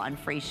available on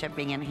free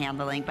shipping and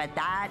handling. But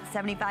that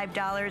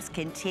 $75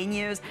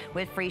 continues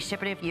with free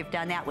shipping if you've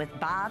done that with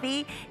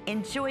Bobby.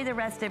 Enjoy the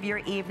rest of your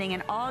evening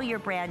and all your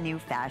brand new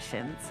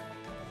fashions.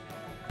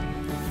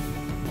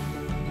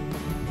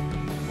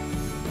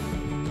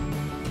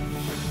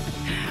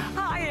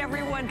 Hi,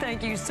 everyone.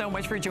 Thank you so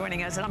much for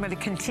joining us. And I'm going to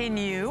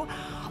continue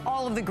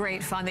all of the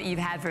great fun that you've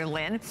had for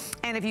Lynn.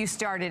 And if you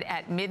started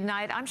at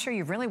midnight, I'm sure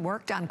you've really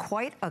worked on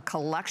quite a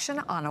collection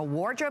on a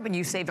wardrobe, and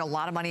you saved a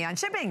lot of money on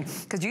shipping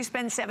because you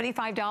spend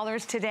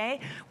 $75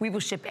 today. We will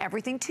ship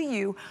everything to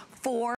you for